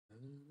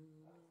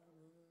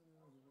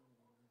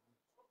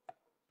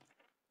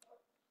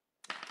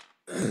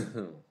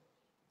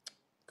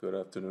Good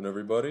afternoon,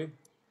 everybody,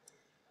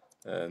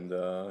 and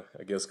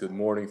I guess good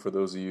morning for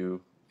those of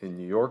you in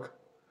New York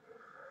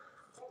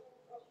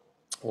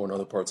or in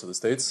other parts of the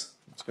States.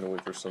 I'm just gonna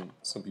wait for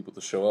some people to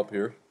show up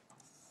here.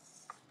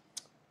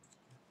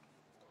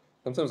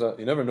 Sometimes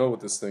you never know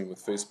with this thing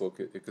with Facebook.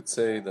 It could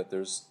say that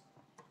there's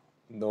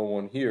no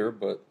one here,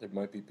 but there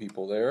might be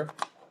people there.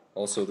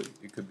 Also,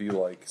 it could be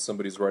like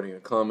somebody's writing a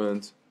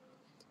comment,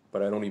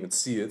 but I don't even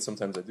see it.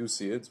 Sometimes I do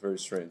see it. It's very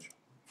strange.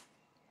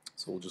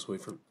 So we'll just wait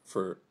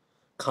for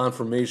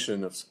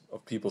confirmation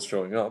of people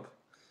showing up.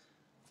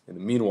 In the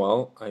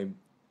meanwhile, I'm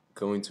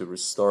going to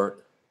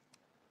restart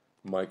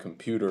my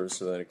computer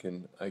so that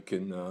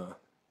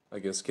I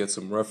guess get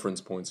some reference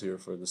points here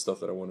for the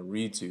stuff that I want to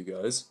read to you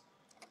guys.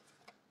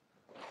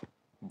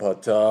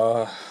 But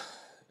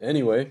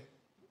anyway,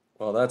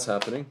 while that's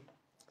happening,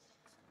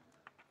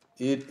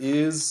 it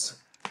is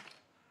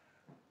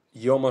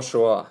Yom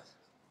HaShoah.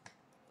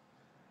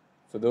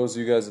 For those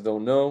of you guys that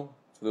don't know,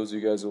 for those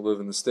of you guys who live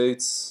in the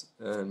States,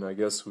 and I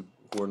guess who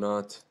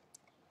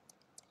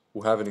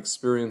haven't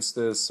experienced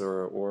this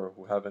or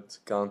who haven't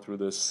gone through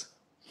this,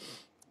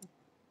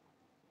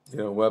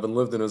 who haven't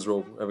lived in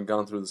Israel, haven't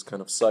gone through this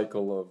kind of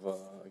cycle of,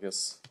 I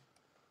guess,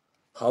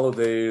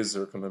 holidays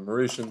or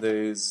commemoration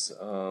days.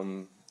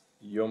 Yom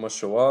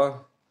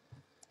HaShoah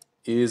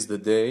is the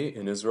day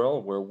in Israel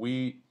where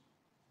we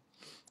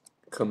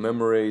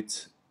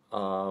commemorate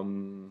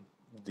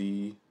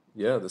the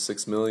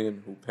 6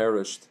 million who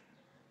perished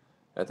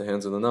at the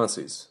hands of the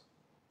Nazis.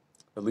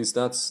 At least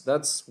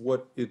that's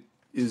what it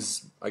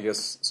is, I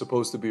guess,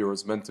 supposed to be or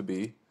is meant to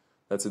be.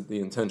 That's the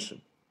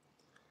intention.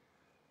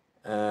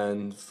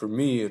 And for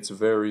me, it's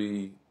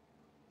very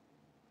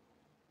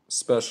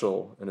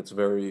special and it's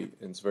very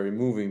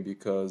moving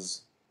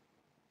because,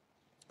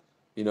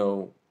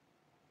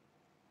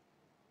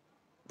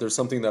 there's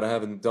something that I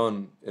haven't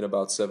done in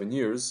about 7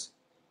 years,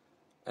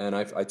 and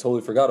I totally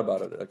forgot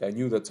about it. Like I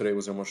knew that today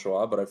was Yom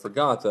HaShoah, but I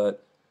forgot that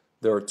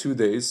there are 2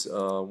 days.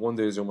 One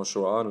day is Yom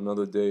HaShoah, and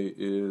another day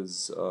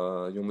is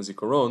Yom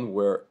HaZikaron,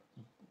 where,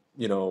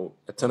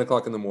 at 10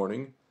 o'clock in the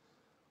morning,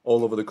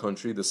 all over the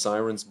country, the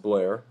sirens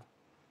blare,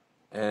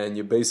 and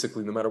you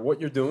basically, no matter what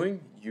you're doing,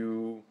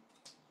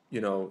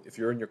 if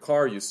you're in your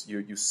car, you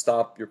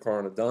stop your car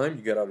on a dime,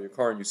 you get out of your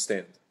car and you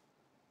stand.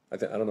 I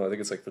don't know, I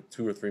think it's like for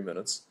 2 or 3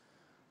 minutes.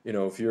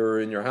 If you're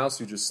in your house,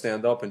 you just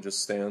stand up and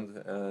just stand,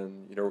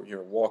 and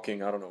you're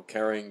walking, I don't know,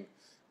 carrying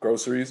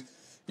groceries.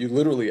 You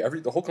literally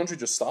the whole country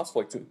just stops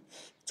for like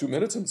 2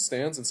 minutes and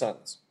stands in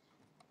silence.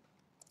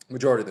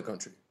 Majority of the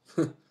country,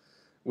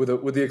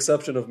 with the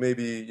exception of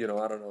maybe I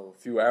don't know, a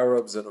few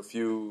Arabs and a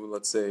few,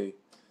 let's say,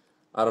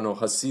 I don't know,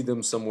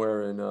 Hasidim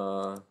somewhere in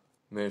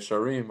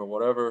Me'esharim or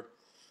whatever.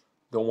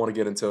 Don't want to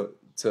get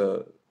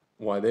into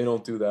why they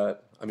don't do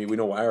that. I mean, we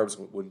know why Arabs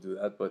wouldn't do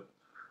that, but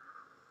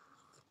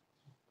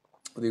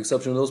with the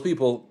exception of those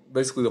people,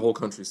 basically the whole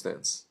country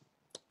stands.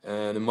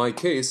 And in my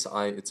case,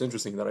 it's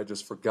interesting that I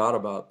just forgot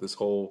about this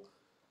whole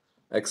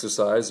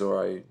exercise,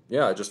 or I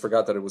just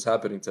forgot that it was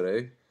happening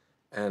today.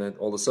 And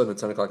all of a sudden at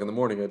 10 o'clock in the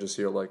morning, I just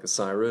hear like a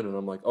siren, and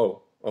I'm like,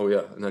 oh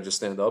yeah. And I just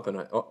stand up,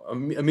 and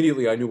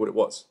immediately I knew what it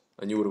was.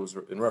 I knew what it was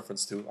in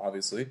reference to,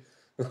 obviously.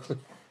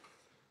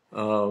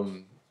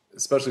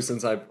 Especially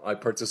since I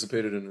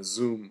participated in a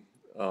Zoom,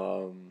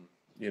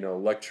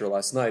 lecture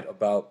last night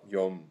about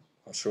Yom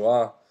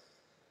HaShoah.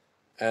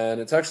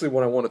 And it's actually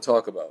what I want to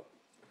talk about.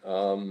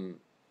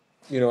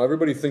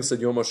 Everybody thinks that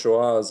Yom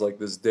HaShoah is like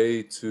this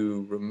day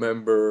to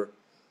remember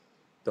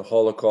the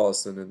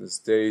Holocaust, and in this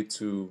day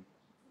to,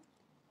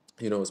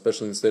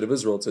 especially in the state of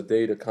Israel, it's a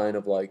day to kind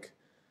of like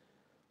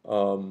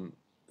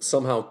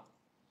somehow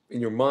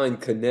in your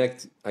mind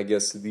connect, I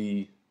guess,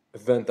 the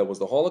event that was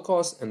the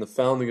Holocaust and the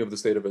founding of the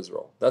state of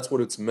Israel. That's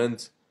what it's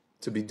meant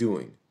to be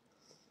doing.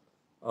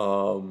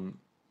 Sharon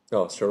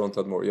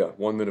Tadmor,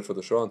 1 minute for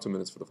the Shoah and 2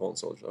 minutes for the fallen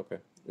soldiers. Okay.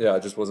 Yeah, I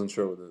just wasn't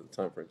sure with the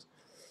time frames.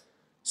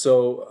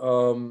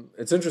 So,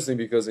 it's interesting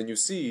because, and you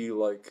see,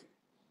 like,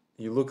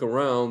 you look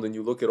around and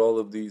you look at all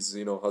of these,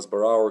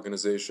 Hasbara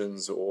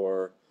organizations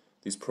or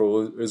these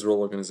pro-Israel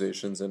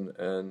organizations,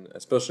 and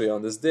especially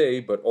on this day,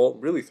 but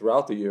really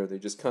throughout the year, they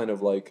just kind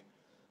of like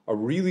are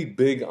really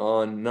big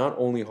on not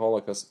only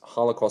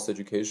Holocaust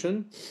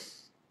education,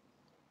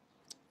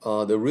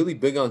 they're really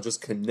big on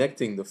just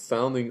connecting the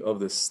founding of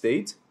the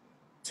state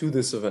to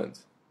this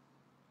event.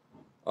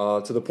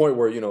 To the point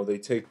where, they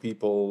take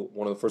people,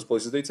 one of the first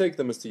places they take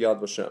them is to Yad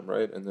Vashem,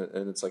 right? And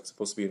it's like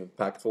supposed to be an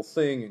impactful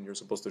thing, and you're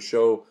supposed to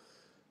show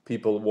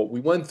people what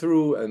we went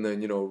through, and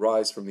then,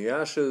 rise from the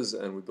ashes,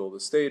 and we build a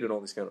state, and all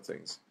these kind of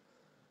things.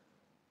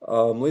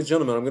 Ladies and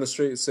gentlemen, I'm going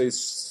to say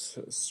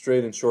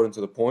straight and short and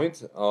to the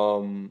point.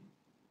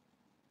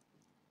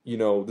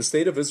 The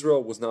state of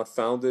Israel was not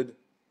founded,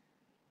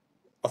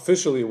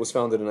 officially it was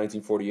founded in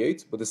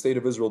 1948, but the state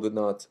of Israel did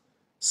not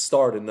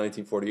start in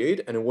 1948,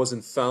 and it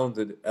wasn't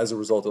founded as a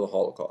result of the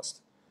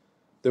Holocaust.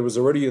 There was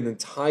already an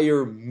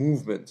entire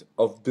movement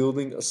of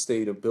building a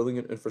state, of building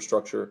an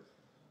infrastructure,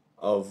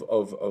 of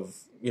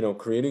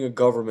creating a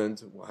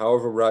government,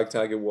 however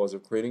ragtag it was,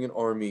 of creating an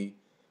army,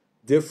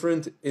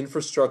 different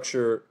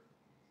infrastructure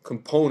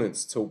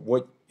components to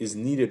what is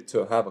needed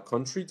to have a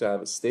country, to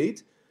have a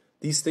state.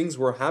 These things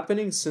were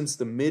happening since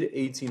the mid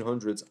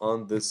 1800s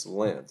on this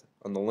land,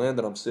 on the land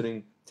that I'm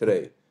sitting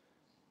today.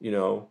 You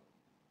know,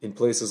 in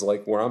places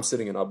like where I'm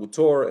sitting in Abu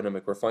Tor and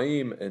Emek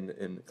Rafaim and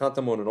in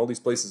Katamon and all these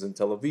places in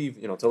Tel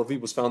Aviv. You know, Tel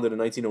Aviv was founded in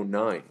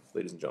 1909,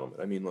 ladies and gentlemen.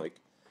 I mean, like,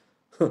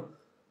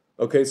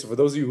 okay, so for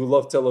those of you who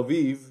love Tel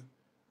Aviv,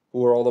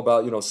 who are all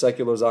about, you know,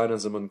 secular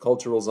Zionism and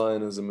cultural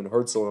Zionism and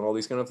Herzl and all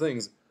these kind of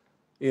things,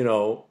 you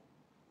know,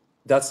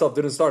 that stuff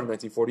didn't start in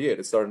 1948.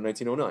 It started in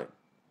 1909.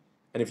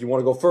 And if you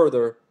want to go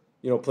further,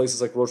 you know,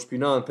 places like Rosh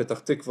Pinan,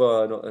 Petach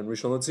Tikva, and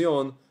Rishon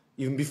LeZion,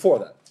 even before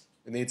that,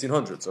 in the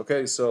 1800s.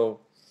 Okay,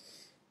 so,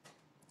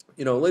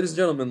 you know, ladies and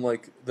gentlemen,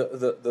 like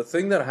the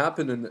thing that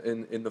happened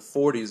in the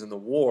 40s in the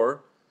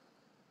war,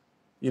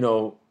 you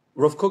know,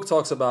 Rav Kook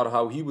talks about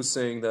how he was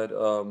saying that,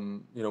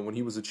 you know, when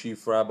he was the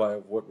chief rabbi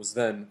of what was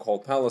then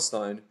called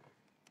Palestine,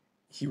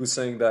 he was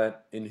saying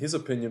that, in his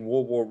opinion,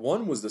 World War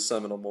I was the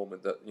seminal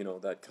moment that, you know,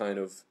 that kind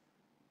of,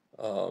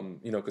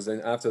 you know, because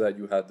then after that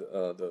you had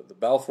the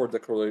Balfour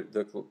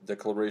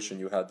Declaration,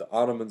 you had the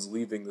Ottomans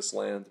leaving this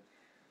land,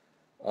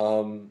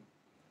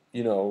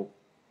 you know,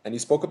 and he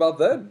spoke about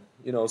then,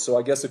 you know, so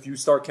I guess if you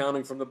start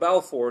counting from the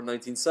Balfour in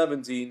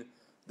 1917,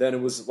 then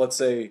it was, let's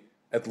say,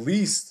 at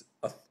least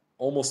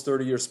almost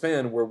 30-year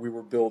span where we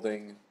were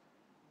building,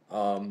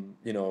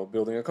 you know,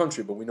 building a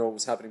country. But we know what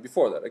was happening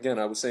before that. Again,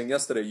 I was saying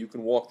yesterday, you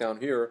can walk down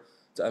here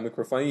to Emek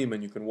Rafaim,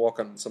 and you can walk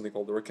on something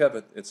called the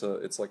Rekevet.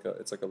 It's like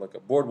a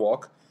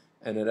boardwalk,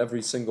 and at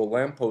every single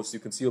lamppost you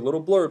can see a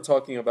little blurb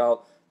talking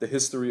about the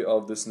history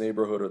of this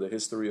neighborhood, or the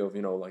history of,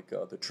 you know, like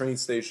the train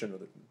station, or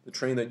the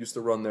train that used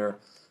to run there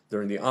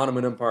during the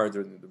Ottoman Empire,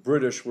 during the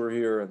British were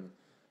here, and,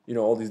 you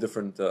know, all these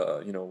different,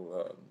 you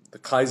know, the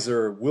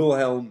Kaiser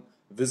Wilhelm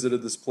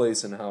visited this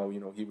place, and how, you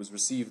know, he was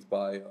received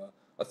by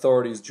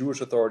authorities,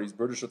 Jewish authorities,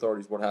 British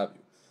authorities, what have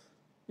you.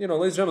 You know,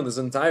 ladies and gentlemen, there's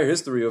an entire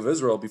history of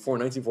Israel before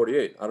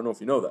 1948. I don't know if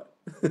you know that.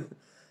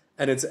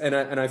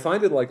 and I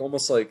find it like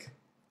almost like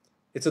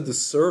it's a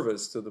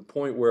disservice to the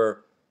point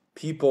where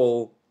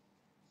people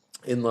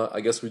in the,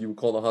 I guess what you would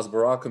call the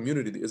Hasbara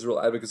community, the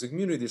Israel advocacy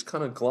community, just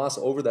kind of gloss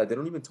over that. They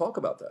don't even talk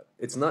about that.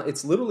 It's not.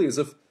 It's literally as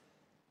if,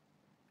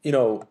 you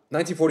know,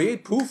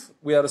 1948, poof,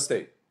 we had a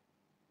state.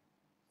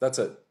 That's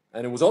it.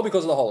 And it was all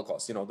because of the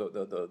Holocaust. You know,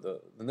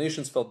 the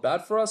nations felt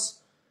bad for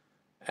us,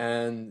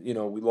 and, you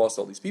know, we lost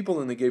all these people,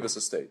 and they gave us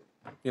a state.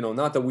 You know,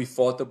 not that we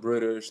fought the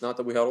British, not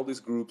that we had all these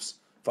groups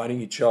fighting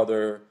each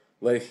other,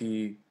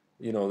 Lehi,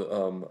 you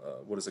know,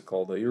 what is it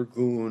called, the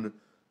Irgun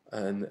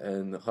and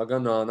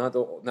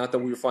Haganah. Not that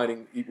we were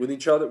fighting within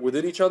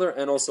each other,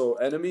 and also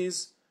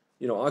enemies,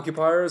 you know,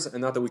 occupiers, and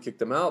not that we kicked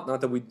them out,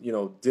 not that we, you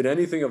know, did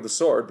anything of the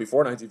sort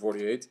before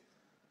 1948,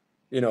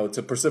 you know,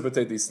 to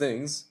precipitate these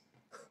things.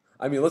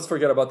 I mean, let's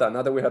forget about that.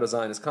 Not that we had a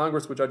Zionist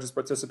Congress, which I just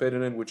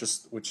participated in, which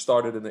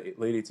started in the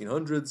late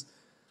 1800s.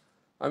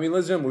 I mean,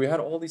 ladies and gentlemen, we had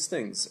all these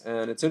things,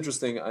 and it's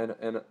interesting,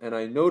 and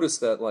I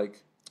noticed that,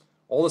 like,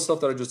 all the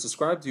stuff that I just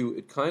described to you,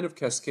 it kind of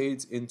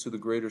cascades into the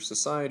greater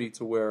society,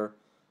 to where,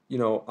 you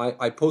know,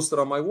 I posted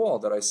on my wall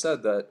that I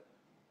said that,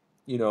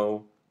 you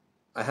know,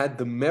 I had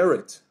the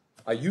merit,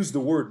 I used the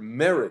word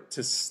merit,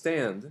 to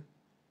stand,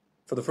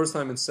 for the first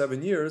time in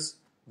 7 years,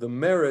 the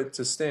merit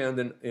to stand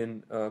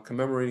in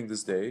commemorating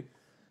this day.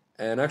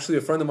 And actually,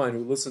 a friend of mine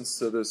who listens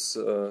to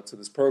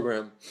this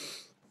program,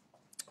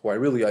 who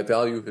I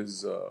value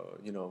his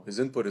you know, his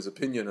input, his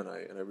opinion, and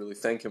I really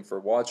thank him for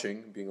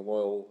watching, being a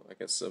loyal, I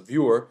guess,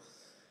 viewer.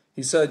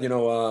 He said, you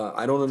know,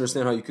 I don't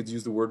understand how you could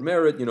use the word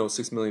merit. You know,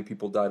 6 million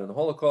people died in the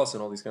Holocaust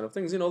and all these kind of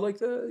things. You know, like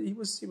he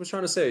was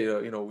trying to say,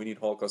 you know, we need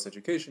Holocaust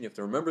education. You have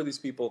to remember these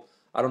people.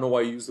 I don't know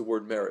why you use the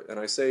word merit. And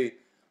I say,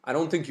 I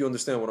don't think you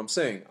understand what I'm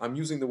saying. I'm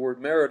using the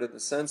word merit in the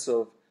sense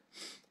of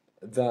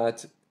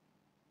that.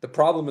 The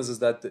problem is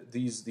that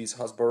these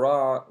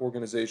Hasbara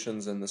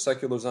organizations and the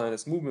secular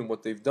Zionist movement,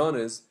 what they've done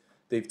is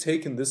they've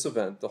taken this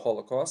event, the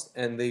Holocaust,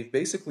 and they've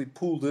basically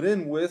pooled it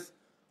in with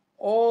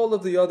all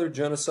of the other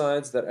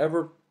genocides that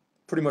ever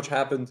pretty much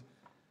happened,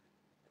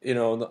 you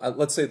know,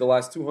 let's say the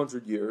last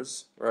 200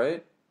 years,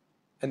 right?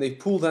 And they've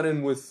pooled that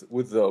in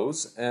with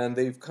those, and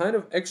they've kind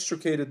of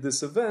extricated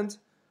this event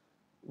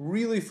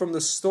really from the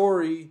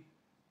story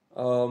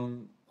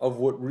of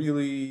what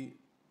really...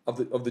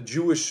 Of the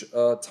Jewish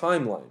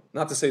timeline.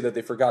 Not to say that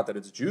they forgot that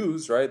it's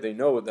Jews, right? They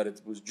know that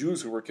it was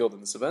Jews who were killed in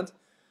this event,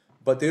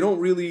 but they don't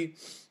really,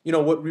 you know,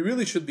 what we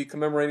really should be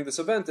commemorating this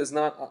event is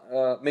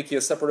not making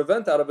a separate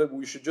event out of it.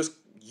 We should just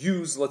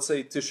use, let's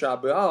say,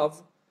 Tisha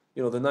B'Av,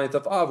 you know, the 9th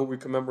of Av, where we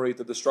commemorate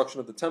the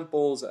destruction of the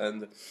temples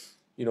and,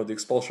 you know, the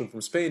expulsion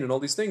from Spain and all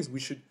these things. We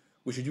should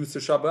use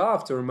Tisha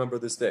B'Av to remember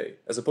this day,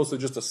 as opposed to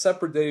just a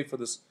separate day for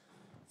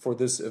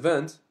this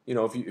event. You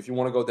know, if you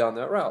want to go down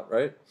that route,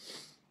 right?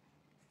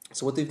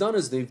 So what they've done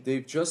is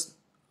they've just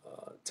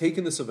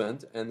taken this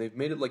event and they've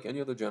made it like any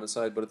other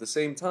genocide, but at the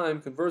same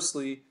time,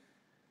 conversely,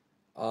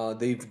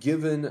 they've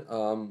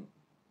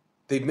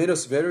made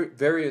us very,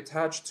 very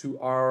attached to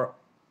our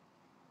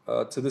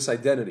to this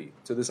identity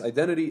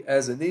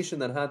as a nation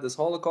that had this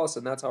Holocaust,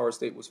 and that's how our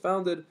state was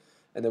founded,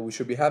 and that we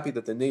should be happy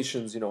that the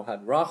nations, had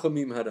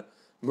rachamim, had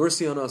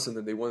mercy on us, and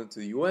then they went into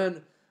the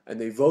UN, and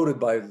they voted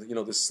by,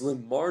 the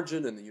slim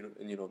margin, and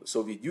the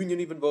Soviet Union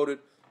even voted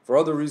for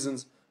other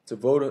reasons to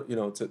vote,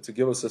 to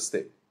give us a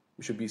state.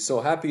 We should be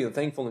so happy and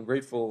thankful and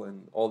grateful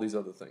and all these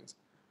other things.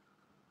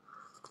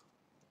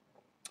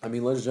 I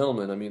mean, ladies and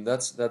gentlemen,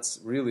 that's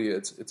really,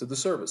 it's a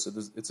disservice.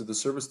 It's a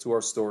disservice to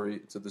our story.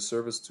 It's a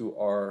disservice to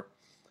our,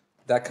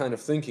 that kind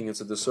of thinking.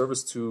 It's a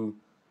disservice to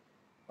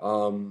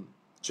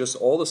just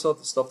all the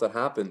stuff that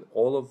happened,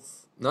 all of,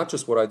 not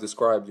just what I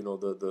described,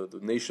 the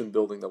nation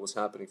building that was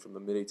happening from the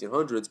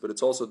mid-1800s, but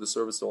it's also a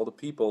disservice to all the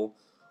people,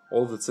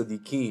 all of the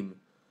tzaddikim,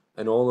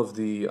 and all of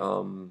the,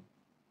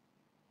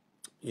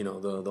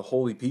 the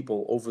holy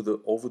people over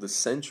the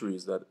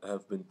centuries that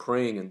have been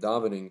praying and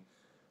davening,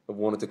 have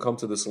wanted to come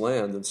to this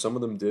land, and some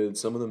of them did,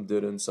 some of them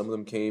didn't, some of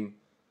them came,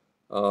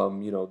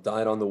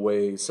 died on the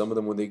way. Some of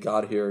them, when they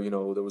got here,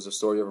 there was a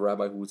story of a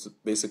rabbi who was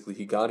basically,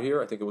 he got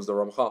here, I think it was the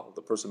Ramchal,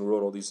 the person who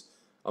wrote all these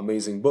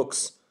amazing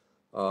books,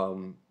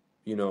 and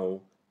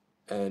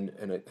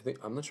I think,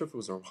 I'm not sure if it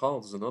was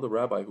Ramchal, there's another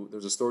rabbi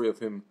there's a story of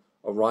him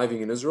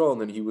arriving in Israel, and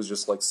then he was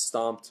just like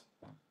stomped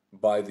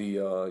by the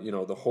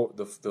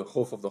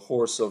hoof of the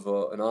horse of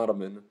an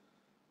Ottoman,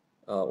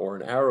 or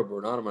an Arab or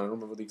an Ottoman. I don't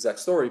remember the exact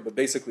story, but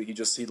basically he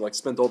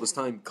spent all this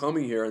time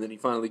coming here, and then he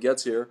finally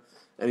gets here,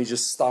 and he's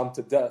just stomped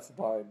to death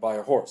by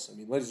a horse. I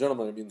mean, ladies and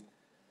gentlemen,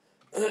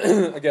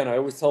 again, I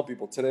always tell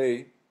people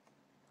today,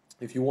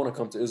 if you want to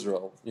come to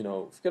Israel,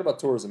 forget about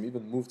tourism,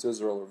 even move to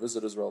Israel or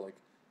visit Israel, like,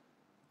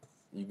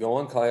 you go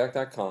on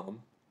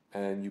kayak.com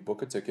and you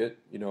book a ticket,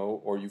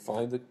 or you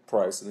find the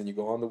price, and then you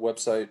go on the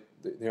website,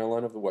 the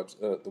airline of the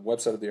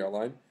website of the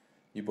airline,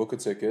 you book a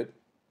ticket,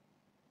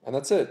 and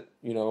that's it.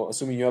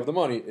 Assuming you have the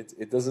money,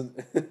 it doesn't.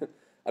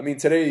 I mean,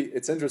 today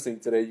it's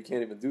interesting. Today you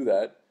can't even do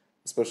that,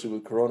 especially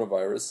with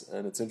coronavirus.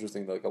 And it's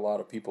interesting. Like, a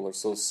lot of people are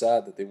so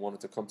sad that they wanted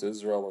to come to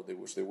Israel, or they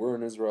wish they were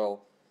in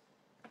Israel,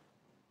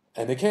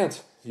 and they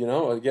can't.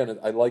 Again,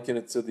 I liken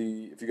it to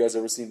if you guys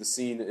ever seen the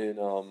scene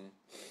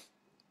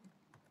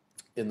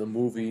in the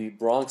movie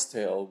Bronx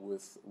Tale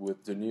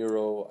with De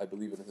Niro, I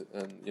believe,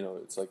 and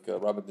it's like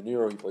Robert De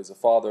Niro. He plays a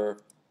father,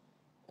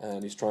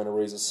 and he's trying to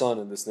raise a son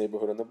in this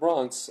neighborhood in the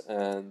Bronx,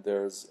 and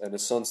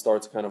his son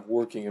starts kind of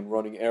working and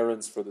running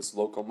errands for this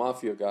local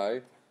mafia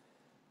guy,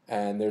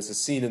 and there's a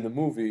scene in the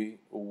movie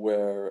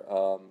where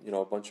a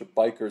bunch of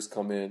bikers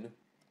come in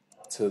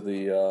to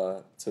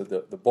the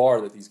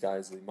bar that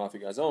the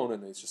mafia guys own,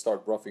 and they just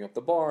start roughing up the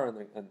bar,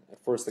 and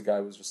at first the guy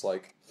was just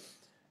like,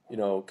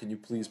 can you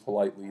please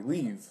politely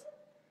leave?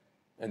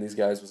 And these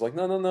guys was like,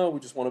 no, we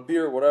just want a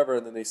beer, whatever,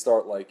 and then they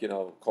start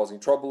causing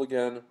trouble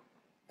again.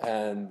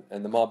 And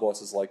the mob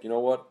boss is like, you know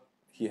what?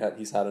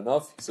 He's had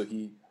enough. So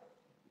he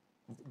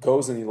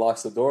goes and he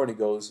locks the door, and he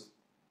goes,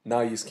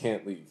 now you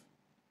can't leave.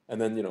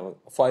 And then a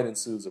fight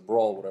ensues, a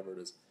brawl, whatever it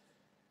is.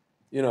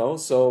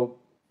 So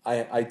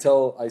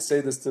I say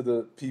this to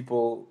the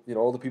people,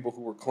 all the people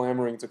who were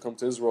clamoring to come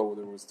to Israel,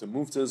 whether it was to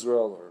move to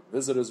Israel or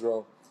visit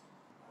Israel.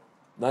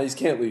 Now you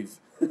can't leave.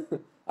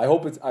 I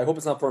hope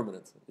it's not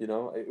permanent. It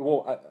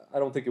won't. I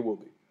don't think it will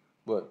be,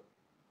 but.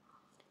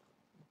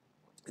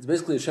 It's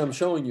basically Hashem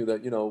showing you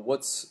that,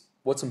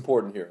 what's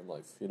important here in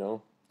life,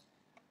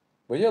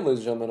 But yeah,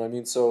 ladies and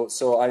gentlemen, so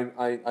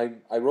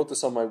I wrote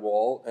this on my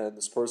wall, and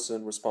this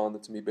person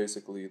responded to me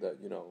basically that,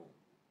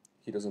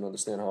 he doesn't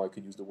understand how I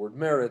could use the word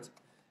merit.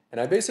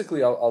 And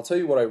I'll tell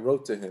you what I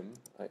wrote to him.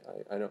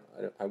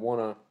 I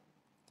want to,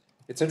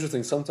 it's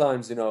interesting,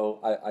 sometimes,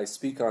 I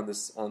speak on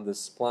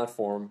this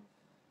platform,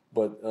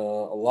 but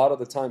a lot of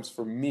the times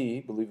for me,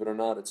 believe it or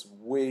not, it's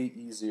way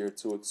easier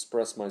to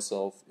express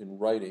myself in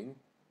writing.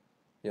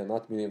 Yeah,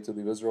 not being able to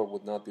leave Israel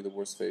would not be the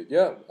worst fate.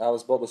 Yeah,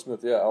 Alice Bubba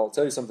Smith. Yeah, I'll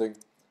tell you something.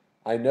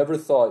 I never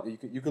thought,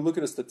 you could look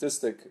at a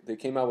statistic. They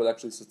came out with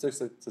actually a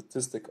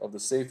statistic of the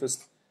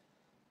safest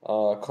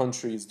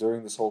countries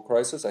during this whole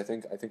crisis. I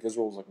think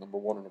Israel was like number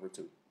 1 or number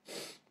 2,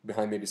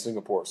 behind maybe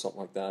Singapore or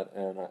something like that.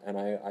 And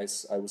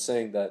I was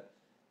saying that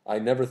I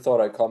never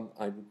thought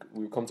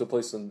we would come to a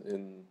place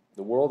in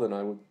the world, and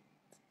I would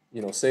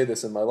say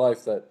this in my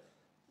life, that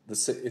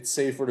it's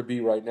safer to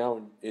be right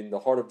now in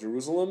the heart of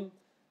Jerusalem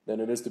than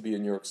it is to be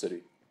in New York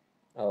City.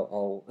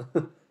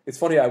 It's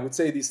funny, I would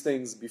say these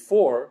things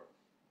before,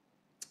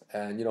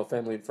 and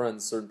family and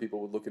friends, certain people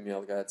would look at me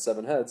like I had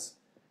 7 heads,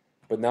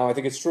 but now I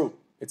think it's true.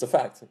 It's a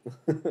fact.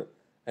 And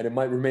it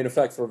might remain a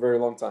fact for a very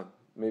long time,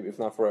 maybe if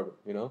not forever,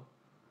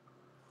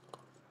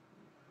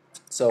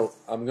 So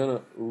I'm going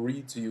to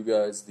read to you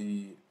guys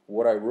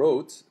what I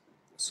wrote.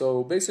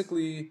 So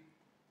basically,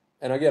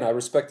 and again, I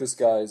respect this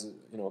guy's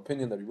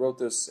opinion that he wrote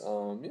this.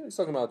 He's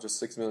talking about just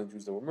 6 million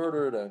Jews that were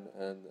murdered,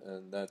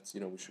 and that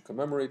we should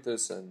commemorate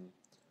this and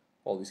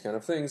all these kind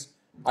of things.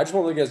 I just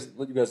want to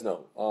let you guys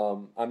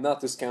know. I'm not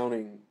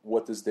discounting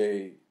what this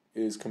day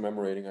is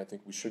commemorating. I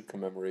think we should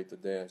commemorate the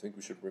day. I think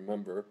we should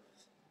remember.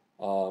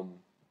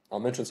 I'll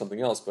mention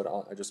something else, but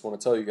I just want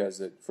to tell you guys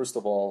that, first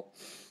of all,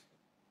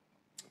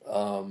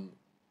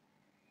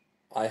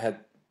 I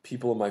had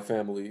people in my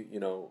family,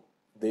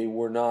 they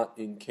were not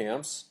in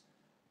camps,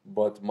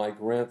 but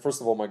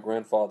first of all, my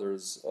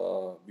grandfather's,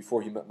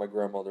 before he met my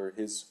grandmother,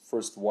 his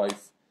first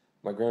wife,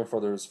 my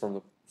grandfather is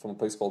from a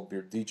place called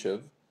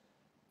Berdichev,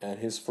 and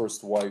his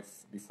first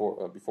wife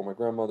before my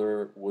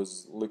grandmother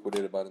was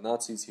liquidated by the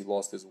Nazis. He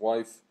lost his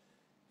wife,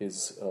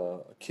 his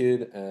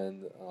kid,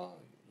 and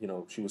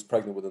she was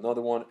pregnant with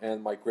another one.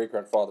 And my great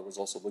grandfather was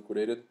also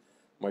liquidated.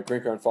 My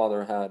great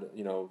grandfather had,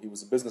 he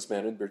was a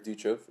businessman in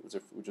Berdichev,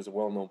 which is a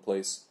well known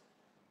place,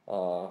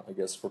 I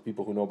guess, for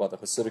people who know about the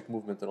Hasidic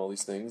movement and all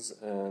these things.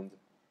 And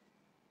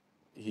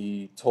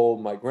he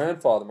told my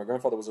grandfather. My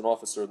grandfather was an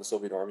officer in the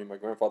Soviet Army. My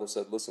grandfather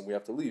said, "Listen, we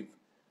have to leave."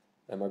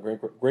 And my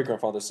great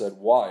grandfather said,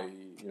 "Why?"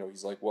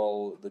 He's like,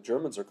 "Well, the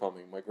Germans are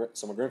coming."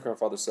 So my great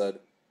grandfather said,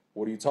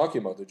 "What are you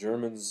talking about? The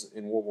Germans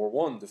in World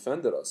War I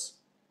defended us."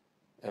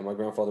 And my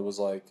grandfather was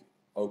like,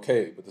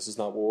 "Okay, but this is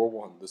not World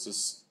War I. This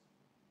is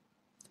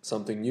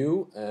something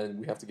new, and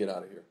we have to get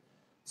out of here."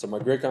 So my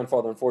great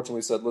grandfather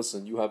unfortunately said,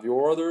 "Listen, you have your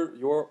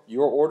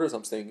orders.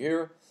 I'm staying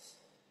here."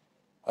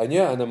 And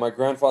then my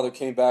grandfather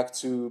came back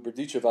to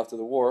Berdichev after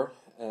the war.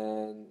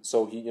 And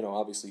so he,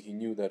 obviously he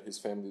knew that his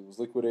family was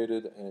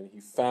liquidated, and he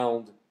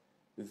found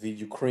the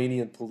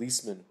Ukrainian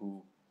policeman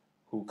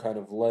who kind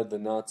of led the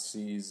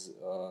Nazis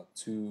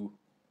to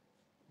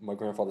my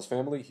grandfather's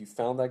family. He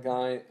found that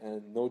guy,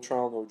 and no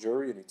trial, no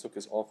jury, and he took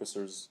his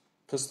officer's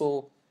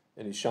pistol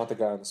and he shot the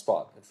guy on the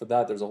spot. And for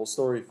that, there's a whole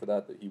story for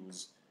that he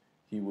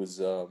was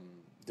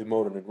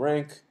demoted in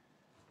rank.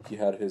 He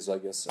had his,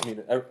 at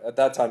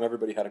that time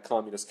everybody had a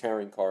communist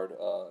carrying card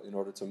in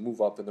order to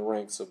move up in the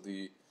ranks of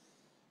the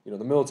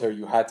military.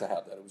 You had to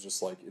have that. It was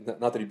just like,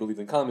 not that he believed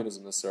in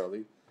communism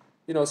necessarily,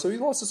 so he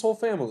lost his whole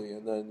family,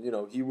 and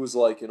then, he was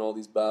like in all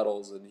these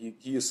battles, and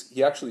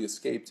he actually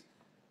escaped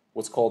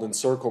what's called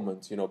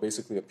encirclement,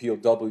 basically a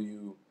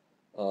POW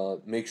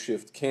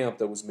makeshift camp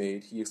that was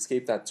made. He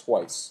escaped that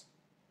twice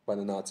by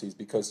the Nazis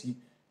because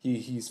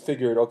he's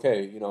figured,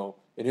 okay,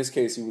 in his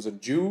case, he was a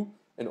Jew,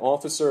 an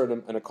officer,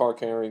 and a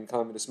car-carrying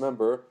communist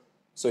member,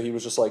 so he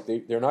was just like,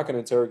 they're not going to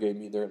interrogate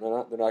me, they're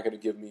not going to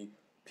give me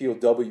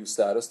POW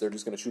status, they're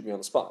just going to shoot me on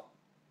the spot.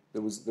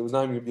 There was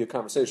not even going to be a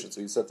conversation.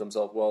 So he said to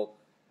himself, well,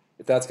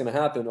 if that's going to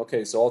happen,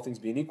 okay, so all things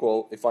being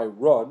equal, if I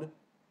run,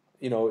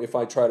 if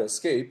I try to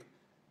escape,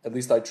 at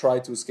least I try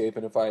to escape,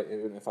 and if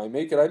I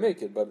make it, I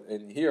make it. But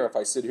in here, if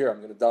I sit here, I'm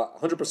going to die.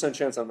 100%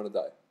 chance I'm going to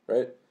die,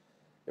 right?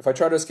 If I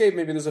try to escape,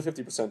 maybe there's a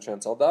 50%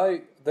 chance I'll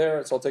die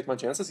there, so I'll take my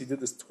chances. He did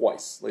this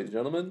twice, ladies and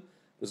gentlemen.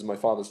 This is my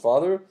father's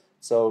father.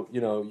 So,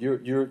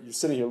 you're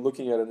sitting here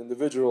looking at an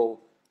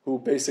individual who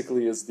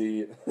basically is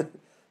the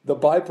the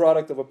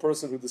byproduct of a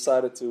person who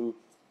decided to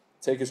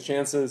take his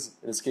chances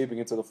in escaping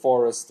into the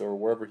forest or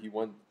wherever he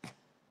went,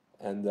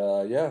 and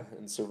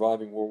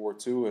surviving World War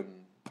II,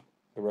 and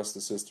the rest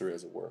is history,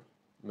 as it were.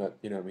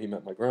 He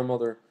met my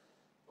grandmother,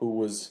 who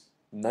was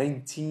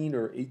 19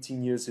 or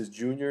 18 years his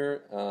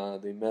junior.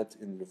 They met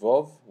in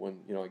Lvov when,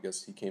 I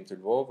guess he came to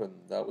Lvov, and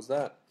that was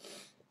that.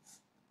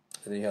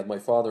 And he had my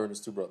father and his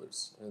two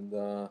brothers.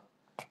 And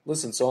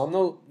listen, so I'm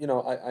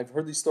I've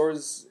heard these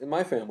stories in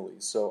my family,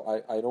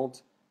 so I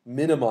don't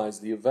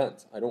minimize the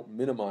event. I don't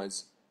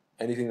minimize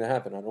anything that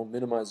happened. I don't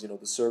minimize,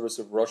 the service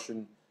of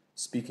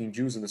Russian-speaking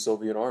Jews in the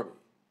Soviet Army.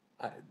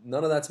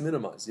 None of that's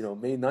minimized.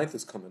 May 9th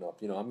is coming up.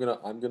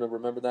 I'm gonna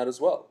remember that as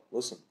well.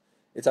 Listen,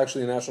 it's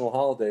actually a national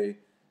holiday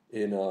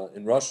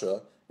in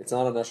Russia. It's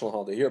not a national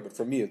holiday here, but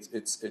for me,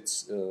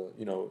 it's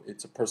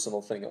a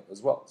personal thing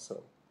as well.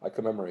 So I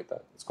commemorate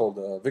that. It's called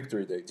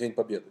Victory Day, Dzień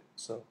Pobjedy.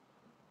 So.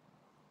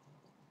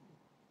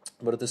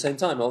 But at the same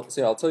time, I'll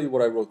tell you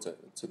what I wrote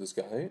to this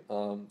guy.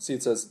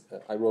 It says,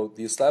 I wrote,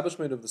 the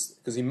establishment of this,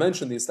 because he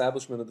mentioned the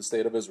establishment of the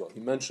State of Israel.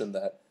 He mentioned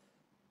that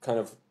kind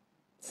of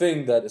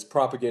thing that is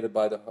propagated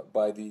by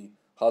the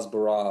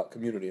Hasbara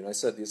community. And I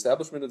said, the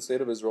establishment of the State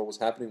of Israel was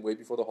happening way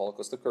before the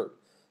Holocaust occurred.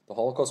 The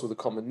Holocaust was a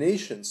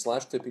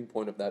culmination/tipping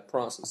point of that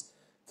process.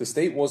 The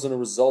state wasn't a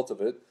result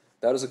of it.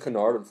 That is a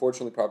canard,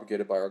 unfortunately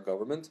propagated by our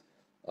government.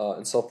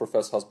 And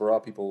self-professed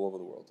Hasbara people all over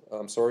the world.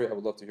 I'm sorry, I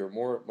would love to hear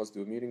more. Must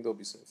do a meeting, though.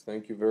 Be safe.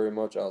 Thank you very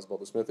much, Alice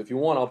Butler Smith. If you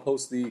want, I'll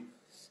post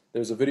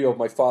there's a video of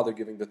my father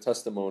giving the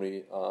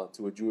testimony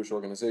to a Jewish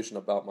organization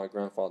about my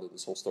grandfather,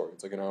 this whole story.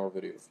 It's like an hour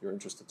video if you're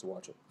interested to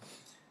watch it.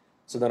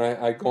 So then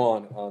I go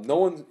on. No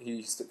one,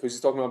 because he's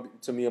talking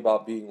to me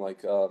about being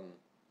like,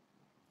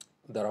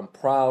 that I'm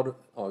proud.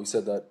 Oh, he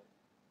said that,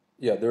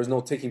 there's no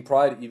taking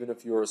pride even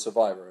if you're a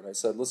survivor. And I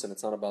said, listen,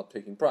 it's not about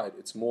taking pride.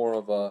 It's more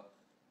of a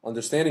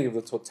understanding of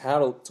the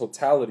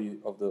totality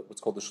of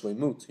what's called the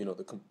shleimut,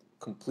 the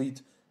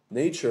complete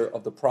nature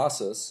of the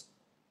process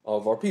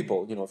of our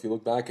people. If you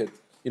look back at,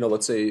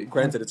 let's say,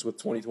 granted it's with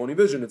 2020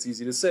 vision, it's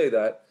easy to say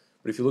that,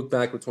 but if you look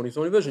back with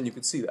 2020 vision, you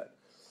could see that.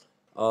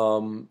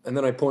 And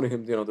then I pointed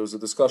him, there was a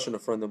discussion a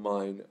friend of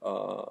mine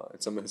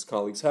and some of his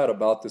colleagues had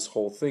about this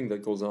whole thing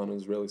that goes on in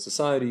Israeli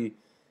society,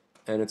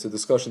 and it's a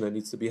discussion that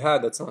needs to be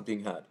had that's not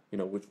being had,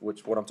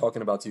 which what I'm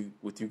talking about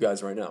with you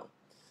guys right now.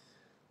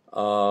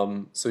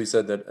 So he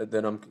said that.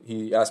 Then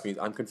he asked me,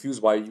 I'm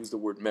confused why I use the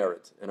word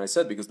merit, and I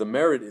said because the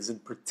merit is in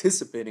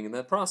participating in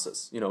that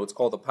process. It's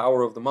called the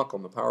power of the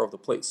makom, the power of the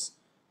place.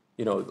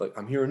 Like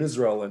I'm here in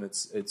Israel, and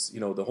it's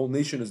the whole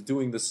nation is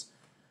doing this.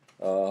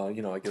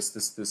 I guess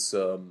this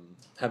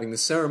having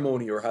this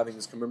ceremony or having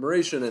this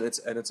commemoration, and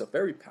it's a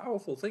very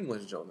powerful thing,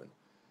 ladies and gentlemen.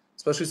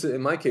 Especially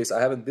in my case, I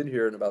haven't been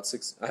here in about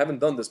I haven't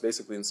done this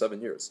basically in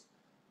 7 years.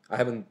 I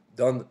haven't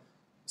done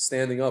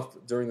standing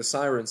up during the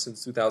siren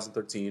since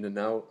 2013, and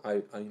now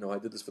I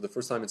did this for the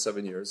first time in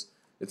 7 years.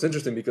 It's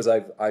interesting because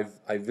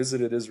I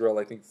visited Israel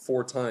I think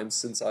 4 times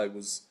since I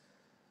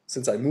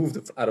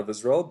moved out of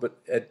Israel, but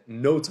at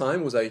no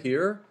time was I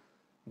here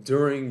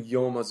during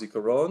Yom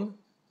HaZikaron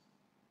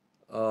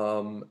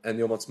and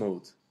Yom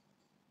HaTzmaut,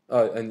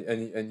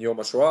 and Yom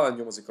HaShoah and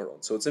Yom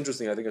HaZikaron. So it's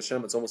interesting. I think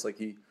Hashem, it's almost like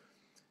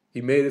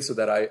He made it so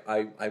that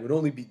I would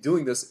only be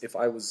doing this if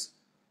I was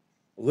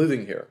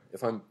living here.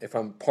 If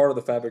I'm part of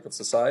the fabric of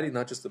society,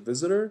 not just a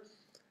visitor,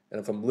 and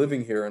if I'm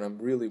living here and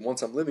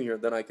once I'm living here,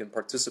 then I can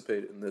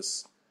participate in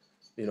this,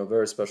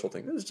 very special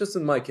thing. It's just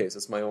in my case,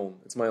 it's my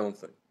own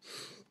thing.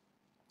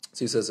 So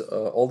he says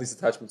all these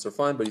attachments are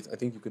fine, but I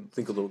think you can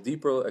think a little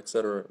deeper,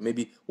 etc.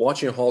 Maybe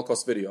watching a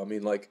Holocaust video. I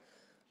mean, like,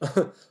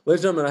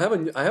 ladies and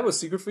gentlemen, I have a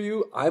secret for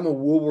you. I'm a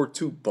World War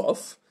II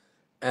buff.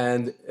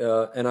 And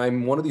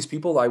I'm one of these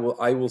people. I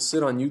will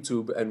sit on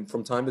YouTube and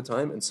from time to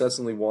time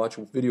incessantly watch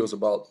videos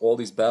about all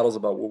these battles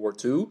about World War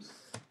II,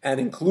 and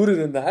included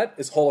in that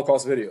is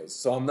Holocaust videos.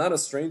 So I'm not a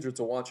stranger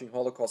to watching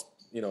Holocaust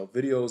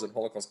videos and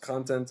Holocaust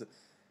content,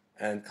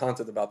 and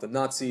content about the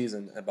Nazis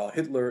and about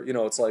Hitler.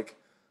 It's like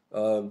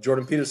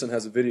Jordan Peterson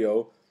has a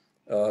video.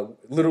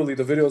 Literally,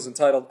 the video is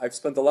entitled "I've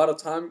spent a lot of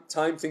time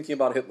thinking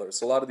about Hitler."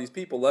 So a lot of these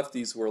people,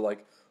 lefties, were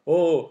like,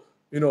 "Oh,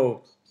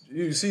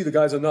 you see, the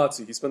guy's a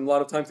Nazi. He spent a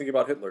lot of time thinking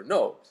about Hitler."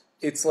 No,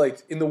 it's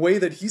like in the way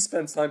that he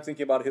spends time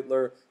thinking about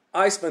Hitler,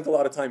 I spent a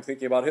lot of time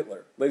thinking about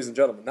Hitler, ladies and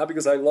gentlemen. Not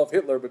because I love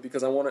Hitler, but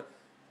because I want to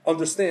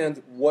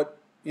understand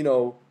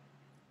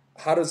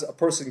how does a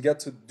person get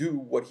to do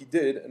what he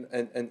did,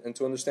 and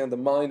to understand the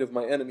mind of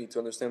my enemy, to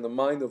understand the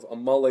mind of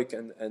Amalek,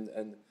 and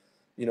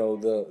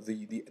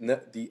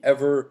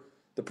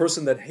the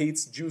person that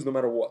hates Jews no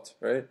matter what,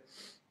 right?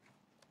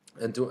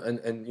 And to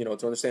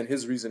understand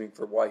his reasoning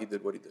for why he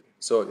did what he did.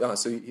 So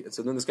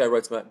then this guy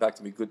writes back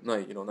to me, "Good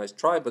night, nice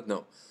try, but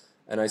no."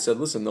 And I said,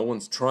 "Listen, no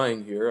one's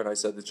trying here." And I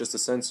said, "It's just a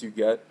sense you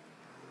get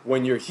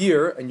when you're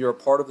here and you're a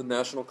part of the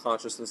national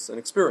consciousness and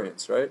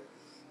experience, right?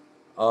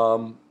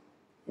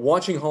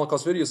 Watching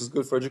Holocaust videos is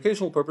good for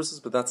educational purposes,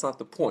 but that's not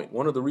the point.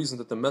 One of the reasons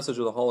that the message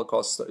of the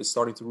Holocaust is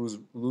starting to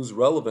lose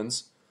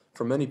relevance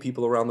for many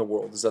people around the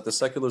world is that the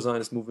secular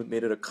Zionist movement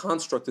made it a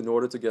construct in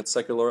order to get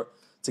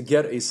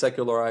a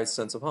secularized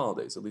sense of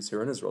holidays, at least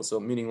here in Israel. So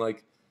meaning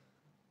like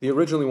they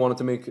originally wanted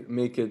to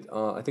make it,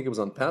 I think it was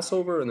on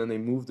Passover, and then they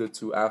moved it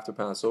to after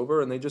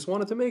Passover, and they just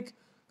wanted to make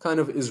kind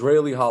of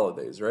Israeli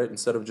holidays, right?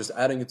 Instead of just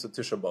adding it to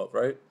Tisha B'Av,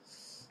 right?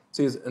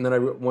 See, and then I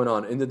went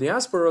on. In the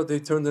diaspora, they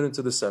turned it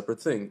into the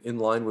separate thing, in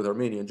line with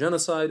Armenian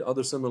genocide,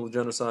 other similar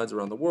genocides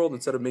around the world,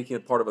 instead of making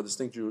it part of a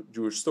distinct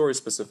Jewish story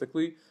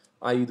specifically,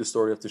 i.e. the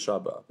story of Tisha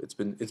B'Av.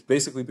 It's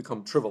basically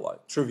become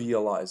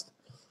trivialized.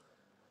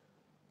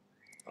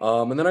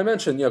 And then I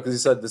mentioned, because he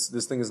said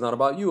this thing is not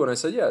about you, and I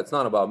said, yeah, it's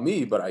not about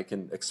me, but I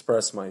can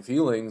express my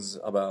feelings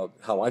about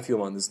how I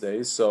feel on this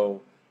day.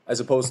 So as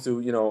opposed to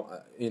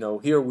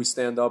here we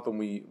stand up and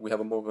we have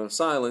a moment of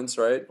silence,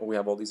 right? Or we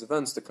have all these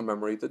events to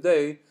commemorate the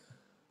day.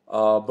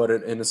 But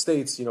in the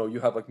States, you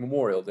have like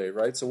Memorial Day,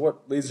 right? So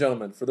what, ladies and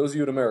gentlemen, for those of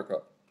you in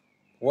America,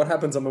 what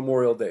happens on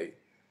Memorial Day,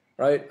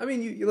 right? I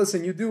mean, you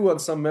listen, you do on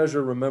some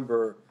measure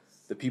remember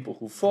the people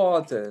who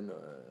fought and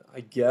I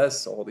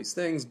guess all these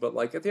things, but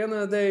like at the end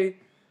of the day,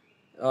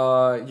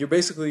 you're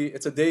basically,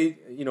 it's a day,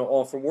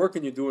 all from work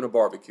and you're doing a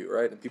barbecue,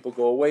 right? And people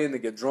go away and they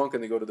get drunk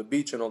and they go to the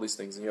beach and all these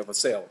things, and you have a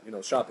sale,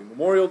 shopping,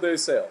 Memorial Day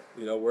sale,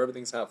 where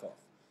everything's half off.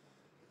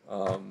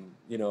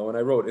 And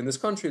I wrote, in this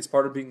country, it's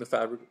part of being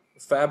the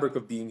fabric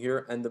of being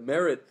here, and the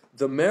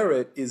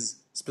merit is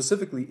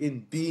specifically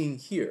in being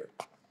here.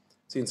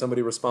 See, and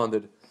somebody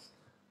responded,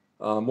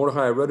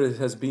 Mordechai, I read it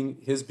as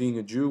his being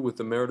a Jew with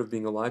the merit of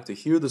being alive to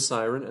hear the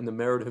siren, and the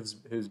merit of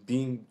his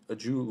being a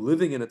Jew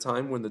living in a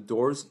time when the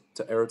doors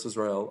to Eretz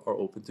Israel are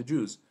open to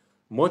Jews.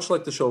 Much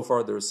like the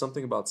shofar, there is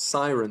something about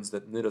sirens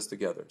that knit us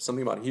together.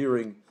 Something about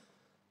hearing,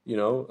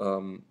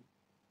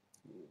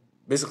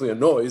 basically a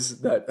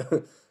noise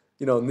that,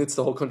 knits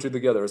the whole country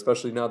together,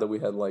 especially now that we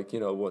had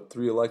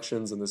 3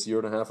 elections and this year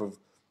and a half of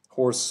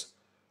horse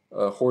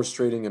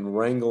trading and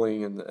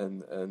wrangling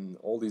and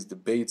all these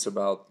debates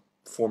about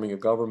forming a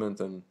government,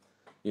 and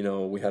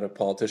we had a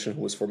politician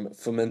who was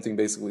fomenting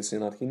basically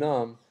sinat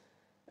hinam,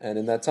 and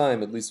in that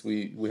time at least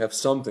we have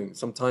some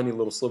tiny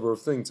little sliver of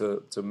thing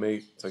to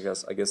make,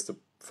 I guess to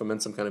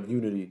foment some kind of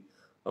unity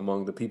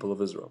among the people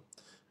of Israel.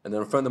 And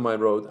then a friend of mine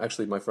wrote,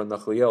 actually my friend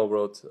Nachliel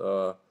wrote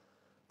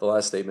the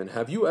last statement: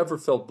 have you ever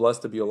felt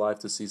blessed to be alive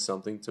to see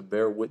something, to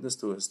bear witness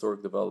to a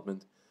historic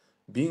development,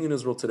 being in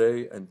Israel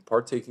today and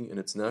partaking in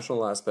its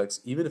national aspects,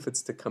 even if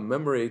it's to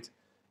commemorate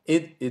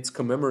it's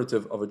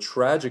commemorative of a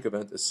tragic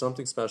event, is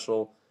something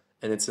special,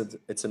 and it's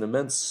an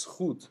immense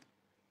zchut,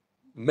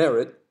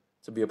 merit,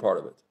 to be a part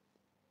of it.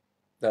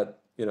 That,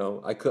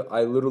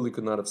 I literally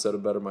could not have said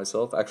it better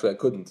myself. Actually, I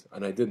couldn't,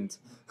 and I didn't.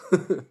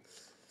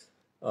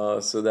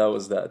 So that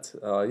was that.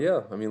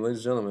 Yeah,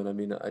 ladies and gentlemen,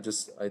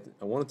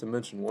 I wanted to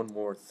mention one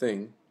more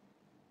thing.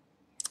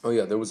 Oh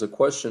yeah, there was a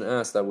question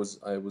asked. I was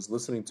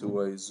listening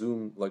to a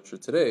Zoom lecture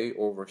today,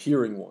 or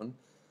hearing one,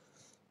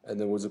 and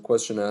there was a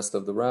question asked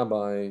of the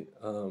rabbi,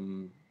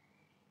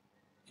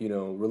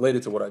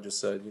 related to what I just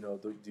said.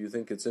 Do you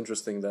think it's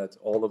interesting that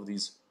all of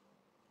these,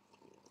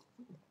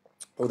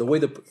 or the way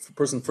the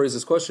person phrased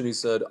this question, he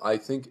said, I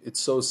think it's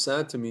so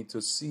sad to me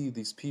to see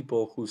these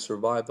people who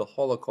survived the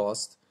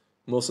Holocaust.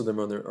 Most of them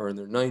are in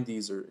their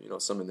 90s, or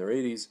some in their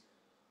 80s,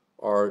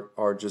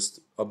 are just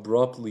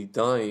abruptly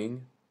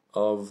dying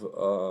of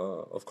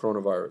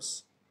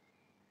coronavirus.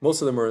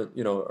 Most of them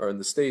are in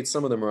the States.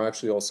 Some of them are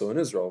actually also in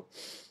Israel.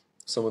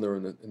 Some of them are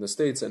in the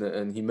States.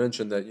 And he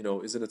mentioned that,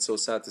 isn't it so